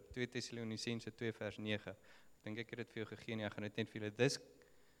die woord. 2 Tessalonisense 2 vers 9. Ek dink ek het dit vir jou gegee nie, ek gaan dit net vir julle.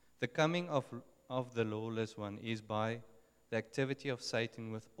 The coming of the lawless one is by the activity of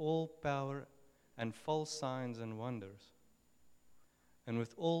Satan with all power and false signs and wonders, and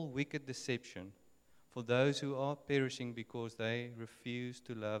with all wicked deception, for those who are perishing because they refuse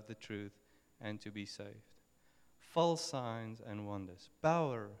to love the truth and to be saved. False signs and wonders.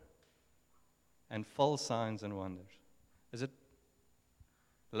 Power and false signs and wonders. Is it,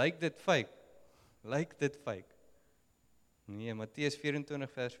 lyk dit fake? Lyk dit fake? Nee, Matteus 24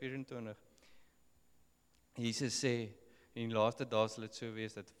 vers 24. Jesus sê, in die laaste dae sal dit so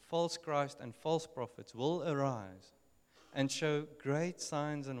wees, dat false Christ and false prophets will arise and show great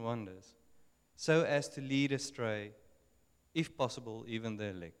signs and wonders, so as to lead astray, if possible, even the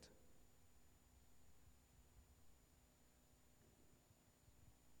elect.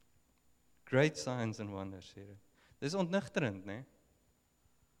 Great signs and wonders, sê dit. Dis ontnigterend, né?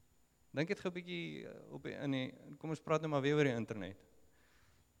 Dink dit gou 'n bietjie kom ons praat nou maar weer oor die internet.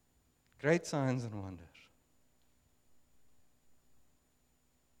 Great signs and wonders.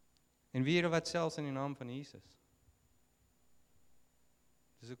 En wie wat selfs in die naam van Jesus.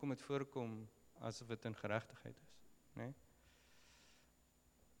 Dis hoekom dit voorkom asof dit in geregtigheid is, né?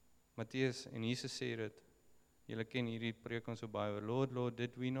 Matteus en Jesus sê dit. Julle ken hierdie preek ons so baie oor. Lord, Lord,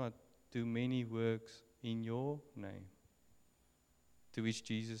 did we not do many works in your name? To which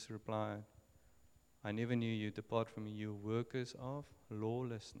Jesus replied, I never knew you, depart from me, you workers of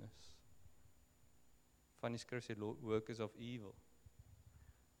lawlessness. Van die skrif sê workers of evil.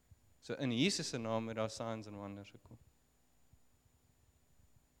 So in Jesus se naam het daar signs and wonders gekom.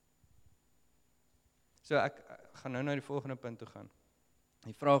 So ek gaan nou na die volgende punt toe gaan.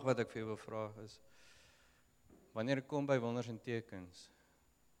 Die vraag wat ek vir jou wil vra is, wanneer ek kom by wonders en tekens,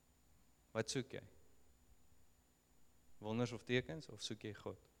 wat soek jy? Wonders of tekens, of soek jy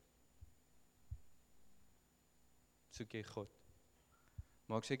God? Soek jy God?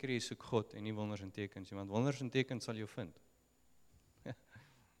 Maak seker jy soek God en nie wonders en tekens, want wonders en tekens sal jou vind.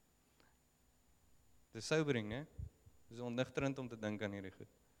 Dis sobering, né? Dis ontnigterend om te dink aan hierdie goed.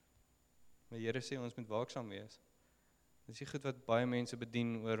 Maar die Here sê ons moet waaksaam wees. Dis nie goed wat baie mense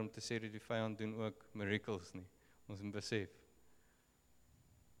bedien oor om te sê dat die vyand doen ook miracles nie. Ons moet besef.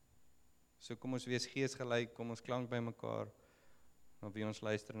 So kom ons wees geesgelyk, kom ons klank by mekaar, na wie ons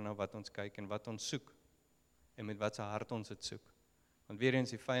luister en na wat ons kyk en wat ons soek. En met wat se hart ons dit soek. Want weer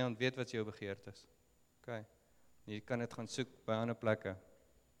eens die vyand weet wat jou begeertes is. Okay. Jy kan dit gaan soek by ander plekke.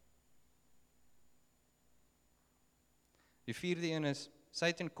 Die vierde een is,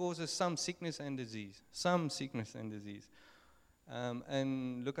 Satan causes some sickness and disease. Some sickness and disease.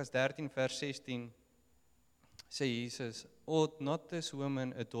 In Lukas 13 vers 16 sê Jesus, ought not this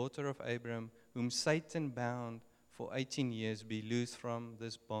woman, a daughter of Abraham, whom Satan bound for 18 years, be loosed from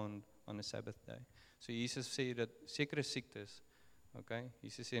this bond on a Sabbath day. So Jesus sê dat sekere siektes, okay,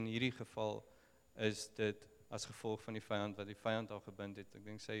 Jesus sê in hierdie geval is dit as gevolg van die vyand, wat die vyand al gebind het. Ek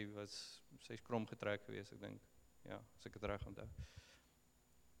dink sy is krom getrek gewees, ek dink. Ja, as ek het reg onthou.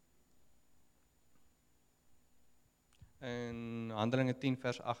 In Handelinge 10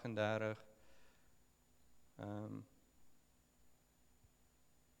 vers 38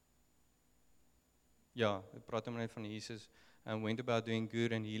 ja, het praat hom net van Jesus went about doing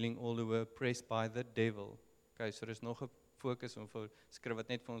good and healing all who were oppressed by the devil. Okay, so is nog 'n fokus om vir skrif wat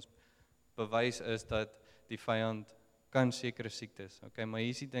net vir ons bewys is dat die vyand kan sekere siektes. Okay, maar hier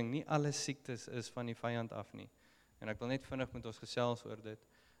is die ding, nie alle siektes is van die vyand af nie. En ek wil net vinnig met ons gesels oor dit.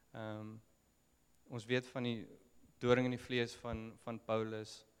 Ons weet van die doring in die vlees van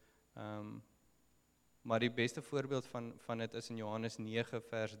Paulus. Maar die beste voorbeeld van dit is in Johannes 9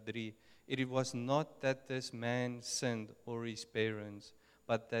 vers 3. It was not that this man sinned or his parents,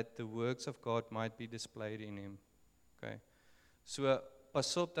 but that the works of God might be displayed in him. Okay. So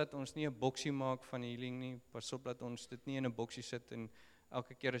pas op dat ons nie 'n boksie maak van healing nie. Pas op dat ons dit nie in 'n boksie sit en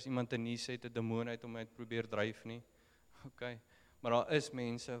elke keer as iemand 'n nuus het, 'n demoon uit om uit probeer dryf nie. Okay. Maar daar is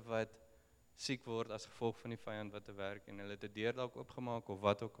mense wat siek word as gevolg van die vyand wat te werk en hulle het 'n deur dalk oopgemaak of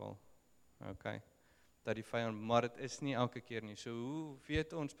wat ook al. Okay. Dat die vyand, maar dit is nie elke keer nie. So hoe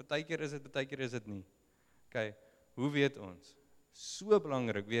weet ons, partykeer is dit, partykeer is dit nie. Okay. Hoe weet ons? So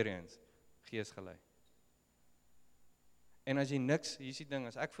belangrik weer eens, geesgelei. En as jy niks, hier is die ding,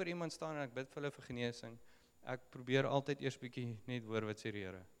 as ek voor iemand staan en ek bid vir hulle vir genesing, ek probeer altyd eers bietjie net hoor wat sê die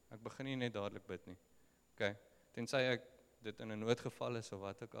Here. Ek begin nie net dadelik bid nie. Okay. Tensy ek dit in 'n noodgeval is of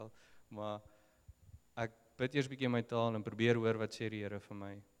wat ook al, maar ek bid eers bietjie in my taal en probeer hoor wat sê die Here vir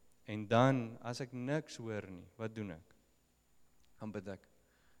my. En dan, as ek niks hoor nie, wat doen ek? Dan bid ek.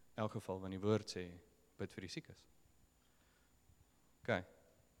 In elk geval, want die woord sê, bid vir die siekes. Okay,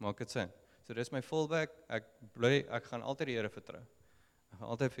 maak dit sin. So dis my fallback, ek gaan altyd die Here vertrou. Ek gaan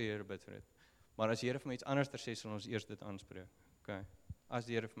altyd vir die Here bid vir dit. Maar as die Here vir my iets anders sê, sal ons eers dit aanspreek. Okay. As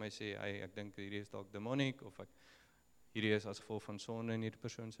die Here vir my sê, ek dink hierdie is dalk demoniek, of hierdie is as gevolg van sonde in hierdie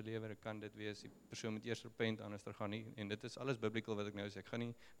persoon se lewe, kan dit wees, die persoon moet eers repent, anders gaan nie, en dit is alles biblical wat ek nou sê, ek gaan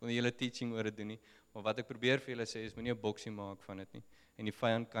nie, wil nie hele teaching oor dit doen nie, maar wat ek probeer vir julle sê, is moenie 'n boksie maak van dit nie, en die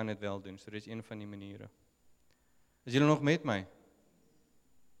vyand kan dit wel doen, so dit is een van die maniere. Is julle nog met my?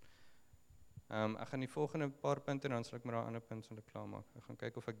 Ek gaan die volgende paar punte, en dan sal ek met daai ander punt sal ek klaarmaak, ek gaan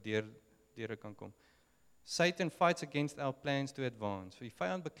kyk of ek deur kan kom. Satan fights against our plans to advance. Die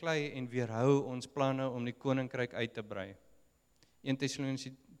vyand beklei en weerhou ons planne om die koninkryk uit te brei. 1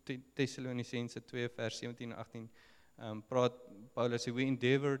 Tessalonisense 2 vers 17 en 18 praat Paulus sê, we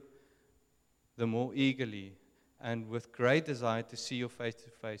endeavored the more eagerly and with great desire to see you face to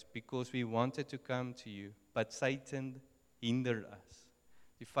face because we wanted to come to you, but Satan hindered us.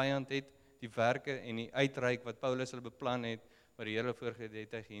 Die vyand het die werke en die uitreik wat Paulus hulle beplan het, maar die Here voorgee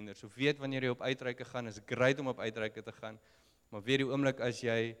het hy gehinder. So weet wanneer jy op uitreike gaan, is great om op uitreike te gaan, maar weer die oomblik as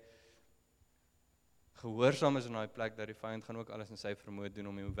jy gehoorsaam is in daai plek, dat die vyand gaan ook alles in sy vermoë doen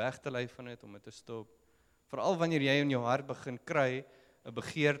om jou weg te lei van dit, om dit te stop. Veral wanneer jy in jou hart begin kry, 'n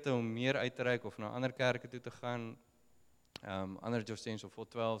begeerte om meer uit te reik, of na ander kerke toe te gaan, ander Josteens of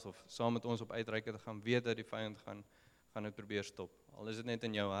 412s, of saam met ons op uitreike te gaan, weet dat die vyand gaan dit probeer stop. Al is dit net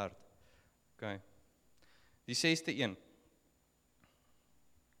in jou hart. Okay. Die 6de een.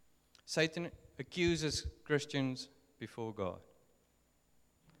 Satan accuses Christians before God.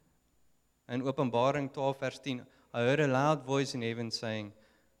 In Openbaring 12 vers 10, I heard a loud voice in heaven saying,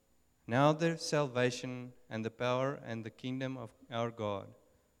 now the salvation and the power and the kingdom of our God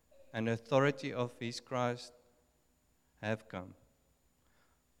and the authority of his Christ have come.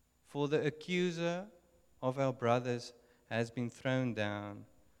 For the accuser of our brothers has been thrown down,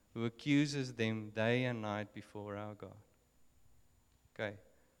 who accuses them day and night before our God. Okay.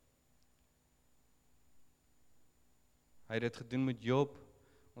 Hy het dit gedoen met Job.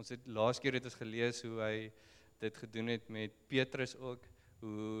 Ons het laas keer het ons gelees hoe hy dit gedoen het met Petrus ook,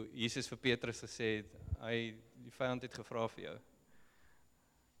 hoe Jesus vir Petrus gesê het, die vyand het gevra vir jou.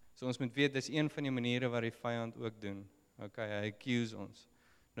 So ons moet weet, dis een van die maniere wat die vyand ook doen. Okay, hy accuse ons.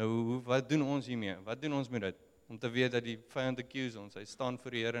 Nou, wat doen ons hiermee? Wat doen ons met dit? Om te weet dat die vyand accuse ons. Hy staan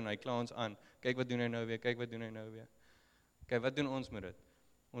voor die Here en hy kla ons aan. Kyk wat doen hy nou weer, kyk wat doen hy nou weer. Kyk, wat doen ons met dit?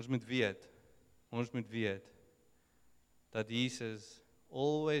 Ons moet weet, dat Jesus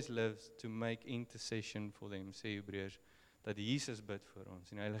always lives to make intercession for them, sê Hebreërs, dat Jesus bid vir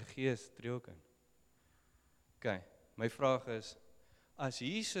ons, en die Heilige Gees tree ook in. Okay, my vraag is, as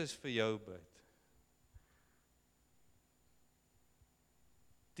Jesus vir jou bid,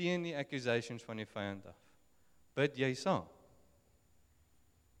 teen die accusations van die vyand af, bid jy saam?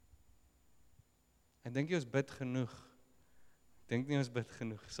 Ek dink nie ons bid genoeg. Ek dink nie ons bid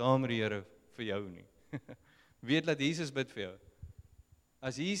genoeg saam met die Here vir jou nie. Weet dat Jesus bid vir jou.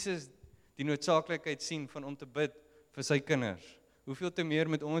 As Jesus die noodsaaklikheid sien van om te bid vir sy kinders, hoeveel te meer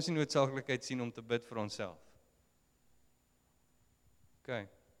moet ons die noodsaaklikheid sien om te bid vir onsself? Okay.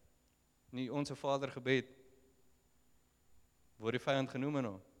 Nie Onse Vader gebed word die vyand genoem en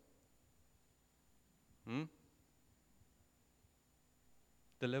hom.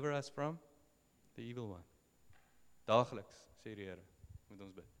 Deliver us from the evil one. Daagliks, sê die Here, moet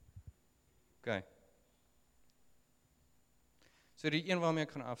ons bid. Okay. So die een waarmee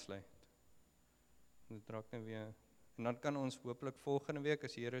ek gaan afsluit. Dit raak nou weer. En dan kan ons hopelik volgende week,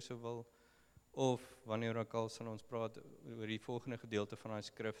 as die Here so wil, of wanneer ook al sal ons praat oor die volgende gedeelte van die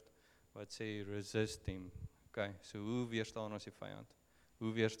skrif, wat sê resist him. Okay, so hoe weerstaan ons die vyand?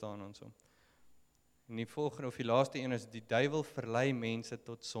 Hoe weerstaan ons hom? En die volgende of die laaste een is, die duiwel verlei mense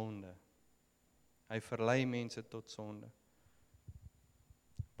tot sonde. Hy verlei mense tot sonde.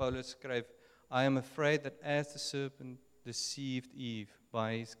 Paulus skryf, I am afraid that as the serpent deceived Eve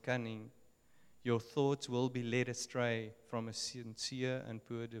by his cunning, your thoughts will be led astray from a sincere and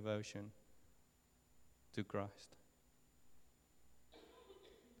pure devotion to Christ.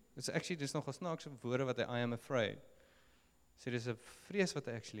 Dis nogal snaakse woorde wat hy, I am afraid. So dis 'n vrees wat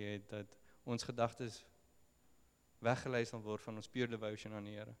hy actually het, dat ons gedagtes weggelei sal word van ons pure devotion aan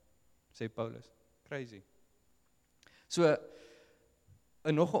die Here, sê Paulus. Crazy. So,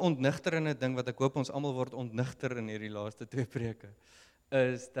 'n nog 'n ontnigterende ding wat ek hoop ons almal word ontnigter in hierdie laaste 2 preke,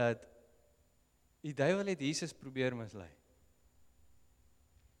 is dat die duiwel het Jesus probeer mislei.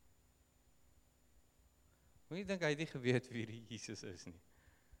 Hoe jy dink hy het nie geweet wie die Jesus is nie?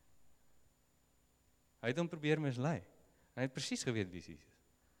 Hy het hom probeer mislei. Hy het presies geweet wie Jesus is.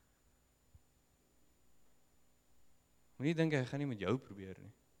 Hoe jy dink hy gaan nie met jou probeer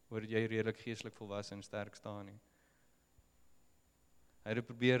nie, oor jy redelik geestelik volwasse en sterk staan nie. Hy het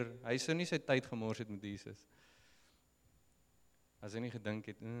probeer, hy sou nie sy tyd gemors het met Jesus. As hy nie gedink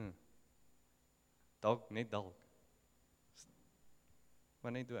het, dalk, net dalk.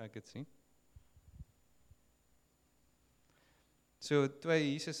 Wanneer doe ek dit sien? So, toe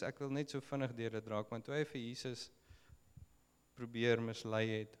hy Jesus, ek wil net so vinnig deur dit raak, want toe hy vir Jesus probeer mislei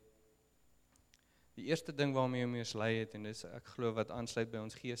het, die eerste ding waarmee hy mislei het, en dis ek glo wat aansluit by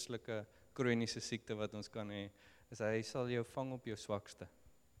ons geestelike kroniese siekte wat ons kan hê, is hy sal jou vang op jou swakste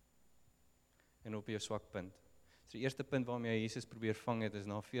en op jou swakpunt. So die eerste punt waarmee hy Jesus probeer vang het, is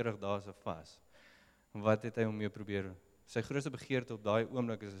na 40 dae se vas. En wat het hy om mee probeer? Sy grootste begeerte op daai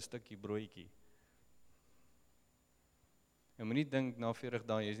oomblik is 'n stukkie broodjie. Jy moenie dink na 40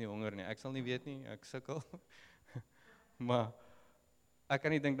 dae jy is nie honger nie. Ek sal nie weet nie, ek sukkel. Maar ek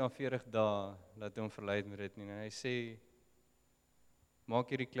kan nie dink na 40 dae dat hy hom verlei met dit nie. En hy sê, maak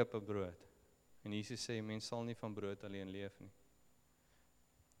hierdie klippe brood. En Jesus sê, mens sal nie van brood alleen leef nie.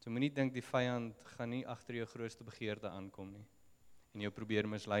 So moenie dink die vyand gaan nie agter jou grootste begeerte aankom nie. En jou probeer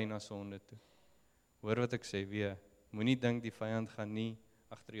mislei na sonde toe. Hoor wat ek sê, weer, moenie dink die vyand gaan nie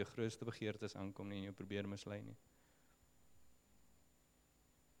agter jou grootste begeertes aankom nie en jou probeer mislei nie.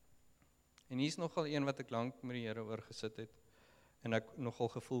 En hier is nogal een wat ek lank met die Here oor gesit het, en ek nogal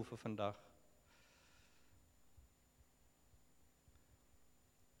gevoel vir vandag.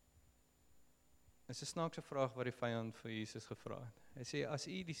 Dit is 'n snaakse vraag wat die vyand vir Jesus gevra het. Hy sê, as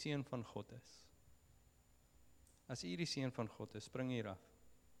u die seun van God is, spring hier af.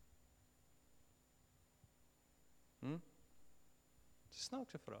 Dit is 'n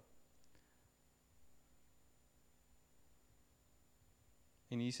snaakse vraag.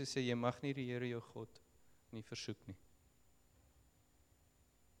 En Jesus sê, jy mag nie die Here jou God nie versoek nie.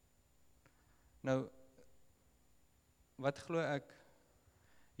 Nou, wat glo ek,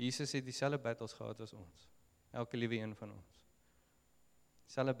 Jesus het dieselfde battles gehad as ons. Elke liewe een van ons.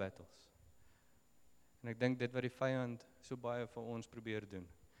 Dieselfde battles. En ek dink dit wat die vyand so baie vir ons probeer doen,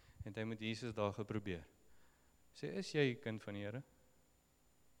 en hy moet Jesus daar geprobeer. Sê, is jy kind van die Here?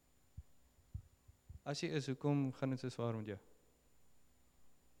 As jy is, hoekom gaan dit so swaar met jou?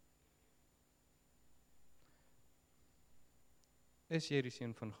 Is jy die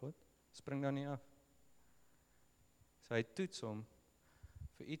seun van God? Spring dan nie af. So hy toets hom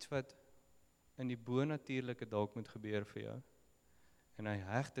vir iets wat in die bonatuurlike dalk moet gebeur vir jou. En hy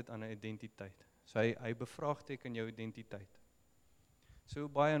heg dit aan 'n identiteit. So hy bevraagteken jou identiteit. So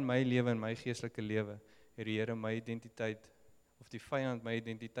baie in my lewe en my geestelike lewe het die Here my identiteit of die vyand my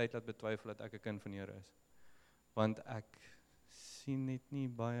identiteit laat betwyfel dat ek 'n kind van die Here is. Want ek sien net nie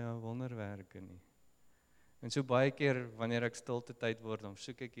baie wonderwerke nie. En so baie keer wanneer ek stilte tyd word, dan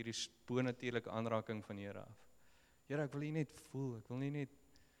soek ek hierdie bonatuurlike aanraking van die Here af. Here, ek wil nie net voel, ek wil nie net,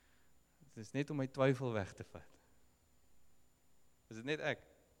 dit is net om my twyfel weg te vat. Is dit net ek?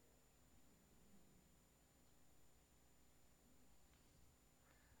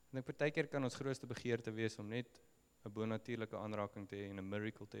 En ek partykeer kan ons grootste begeerte wees om net 'n bonatuurlike aanraking te hê en 'n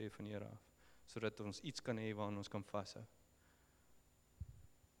miracle te hê van die Here af, sodat ons iets kan hê waaraan ons kan vashou.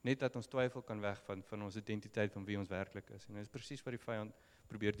 Net dat ons twyfel kan wegvat van ons identiteit van wie ons werklik is. En dit is presies wat die vyand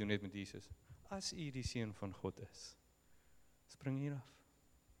probeer doen net met Jesus. As u die seun van God is, spring hier af.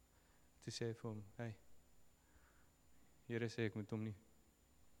 Toe sê hy vir hom, hey, Here sê ek moet hom nie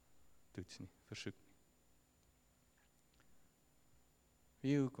toets nie, versoek nie.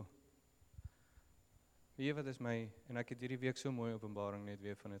 Wie hoekom? Wie wat is my, en ek het hierdie week so mooi openbaring net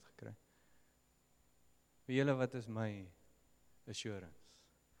weer van dit gekry. Wie julle wat is my assurance,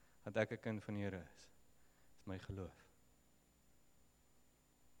 dat ek 'n kind van die Here is my geloof.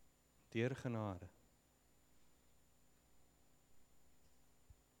 Deur genade.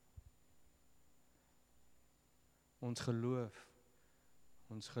 Ons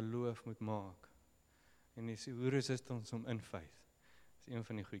geloof moet maak. En hoe resist ons om in faith? Dis een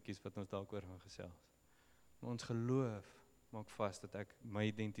van die goedjies wat ons dalk oor gaan gesels. Maar ons geloof maak vas dat ek my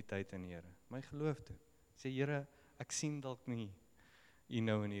identiteit in die Here, my geloof toe. Sê Here, ek sien dalk nie u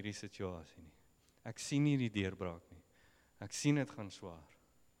nou in hierdie situasie nie. Ek sien nie die deurbraak nie. Ek sien dit gaan swaar.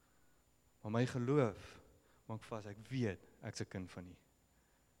 Maar my geloof maak vas, ek weet ek's 'n kind van U.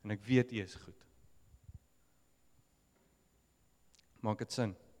 En ek weet U is goed. Maak dit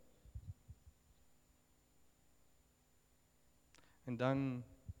sin? En dan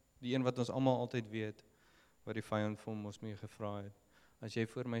die een wat ons almal altyd weet, wat die vyand vir hom ons mee gevra het. As jy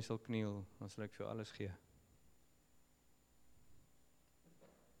voor my sal kniel, dan sal ek vir jou alles gee.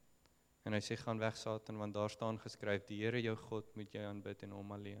 En hy sê, gaan weg Satan, want daar staan geskryf, die Here jou God moet jy aanbid en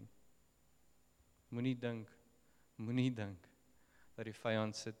hom alleen. Moenie dink, dat die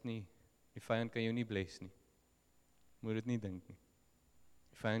vyand sit nie, die vyand kan jou nie bless nie. Moet dit nie dink nie.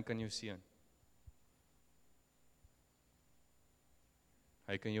 Die vyand kan jou seën.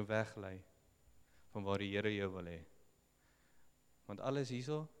 Hy kan jou weglei, van waar die Here jou wil hê. Want alles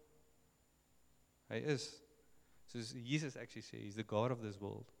hierso, hy is, soos Jesus actually sê, he's the God of this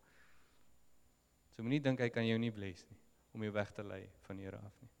world. So moenie dink hy kan jou nie bless nie, om jou weg te lei van die Here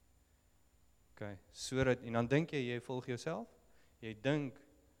af nie. Okay, sodat, en dan dink jy volg jouself, jy dink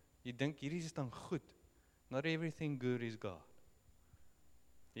hierdie is dan goed. Not everything good is God.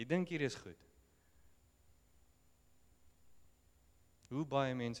 Jy dink hier is goed. Hoe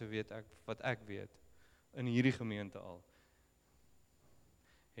baie mense weet ek, wat ek weet, in hierdie gemeente al,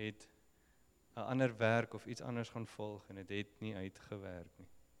 het 'n ander werk of iets anders gaan volg en dit het nie uitgewerk nie.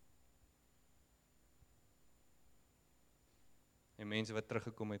 En mense wat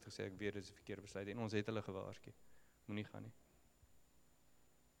teruggekom het gesê, ek weet dit is 'n verkeerde besluit, en ons het hulle gewaarsku, moenie gaan nie.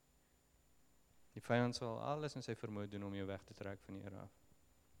 Die vyand sal alles in sy vermoë doen om jou weg te trek van die Here af.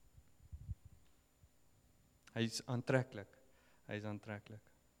 Hy is aantreklik.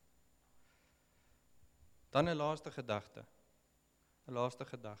 Dan 'n laaste gedagte.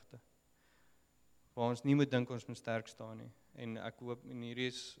 Waar ons nie moet dink ons moet sterk staan nie. En ek hoop, en hierdie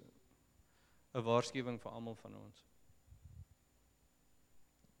is 'n waarskuwing vir almal van ons.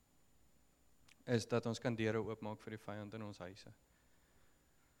 Is dat ons kan deure oopmaak vir die vyand in ons huise.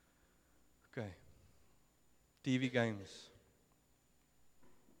 Okay. TV games.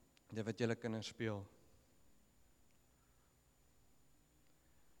 Dit wat julle kinders speel.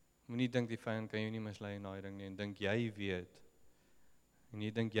 Moenie dink die vyand kan jou nie mislei in daai ding nie, en dink jy weet. En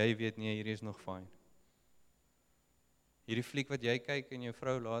jy dink jy weet nie, hierdie is nog fyn. Hierdie fliek wat jy kyk en jou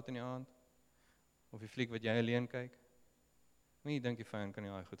vrou laat in die aand, of die fliek wat jy alleen kyk, moenie dink die vyand kan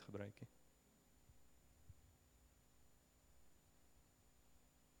nie daai goed gebruik nie.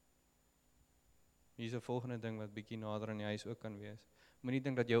 Hier is 'n volgende ding wat bietjie nader aan die huis ook kan wees. Moenie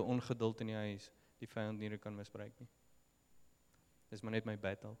dink dat jou ongeduld in die huis die vyand nie kan misbruik nie. Dis maar net my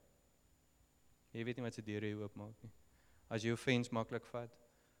battle. Jy weet nie wat se deure jy oopmaak nie. As jy jou offense maklik vat,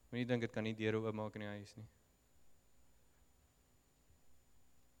 Moenie dink dit kan nie deure oopmaak in die huis nie.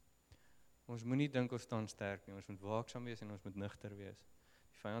 Ons moenie dink ons staan sterk nie, ons moet waaksaam wees en ons moet nugter wees.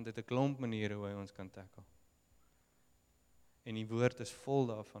 Die vyand het 'n klomp maniere hoe hy ons kan tackle. En die woord is vol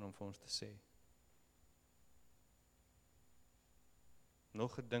daarvan om vir ons te sê.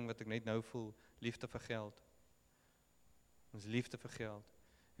 Nog 'n ding wat ek net nou voel, liefde vir geld. Ons liefde vir geld.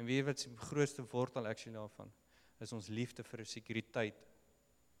 En weet jy wat die grootste wortel actually daarvan? Is ons liefde vir 'n sekuriteit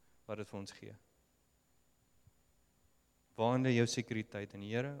wat dit vir ons gee. Waar lê jou sekuriteit, in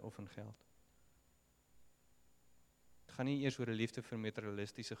die Here of in geld? Het gaan nie eers oor 'n liefde vir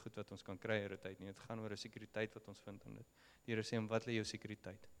materialistiese goed wat ons kan kry oor 'n tyd nie, dit gaan oor 'n sekuriteit wat ons vind in dit. Die Here sê, wat lê jou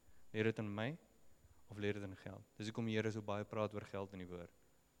sekuriteit? Lê dit in my of lê dit in geld? Dis hoekom die Here so baie praat oor geld in die woord.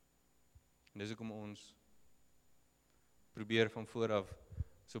 En dis hoekom ons probeer van vooraf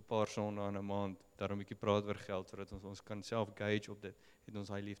so 'n paar sondae in 'n maand daarom 'n bietjie praat oor geld sodat ons kan self gauge op dit. Het ons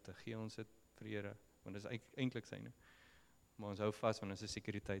daai liefde, gee ons dit vir die Here, want dit is eintlik syne. Maar ons hou vas want dit is 'n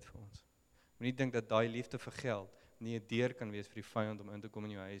sekuriteit vir ons. Moenie dink dat daai liefde vir geld nie 'n deur kan wees vir die vyand om in te kom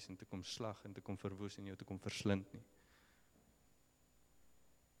in jou huis en te kom slag en te kom verwoes en jou te kom verslind nie.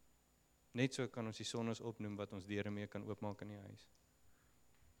 Net so kan ons die sondes opnoem wat ons deure mee kan oopmaak in die huis.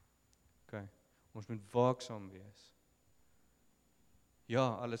 OK, ons moet waaksaam wees. Ja,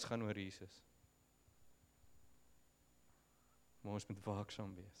 alles gaan oor Jesus. Maar ons moet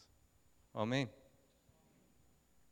waaksaam wees. Amen.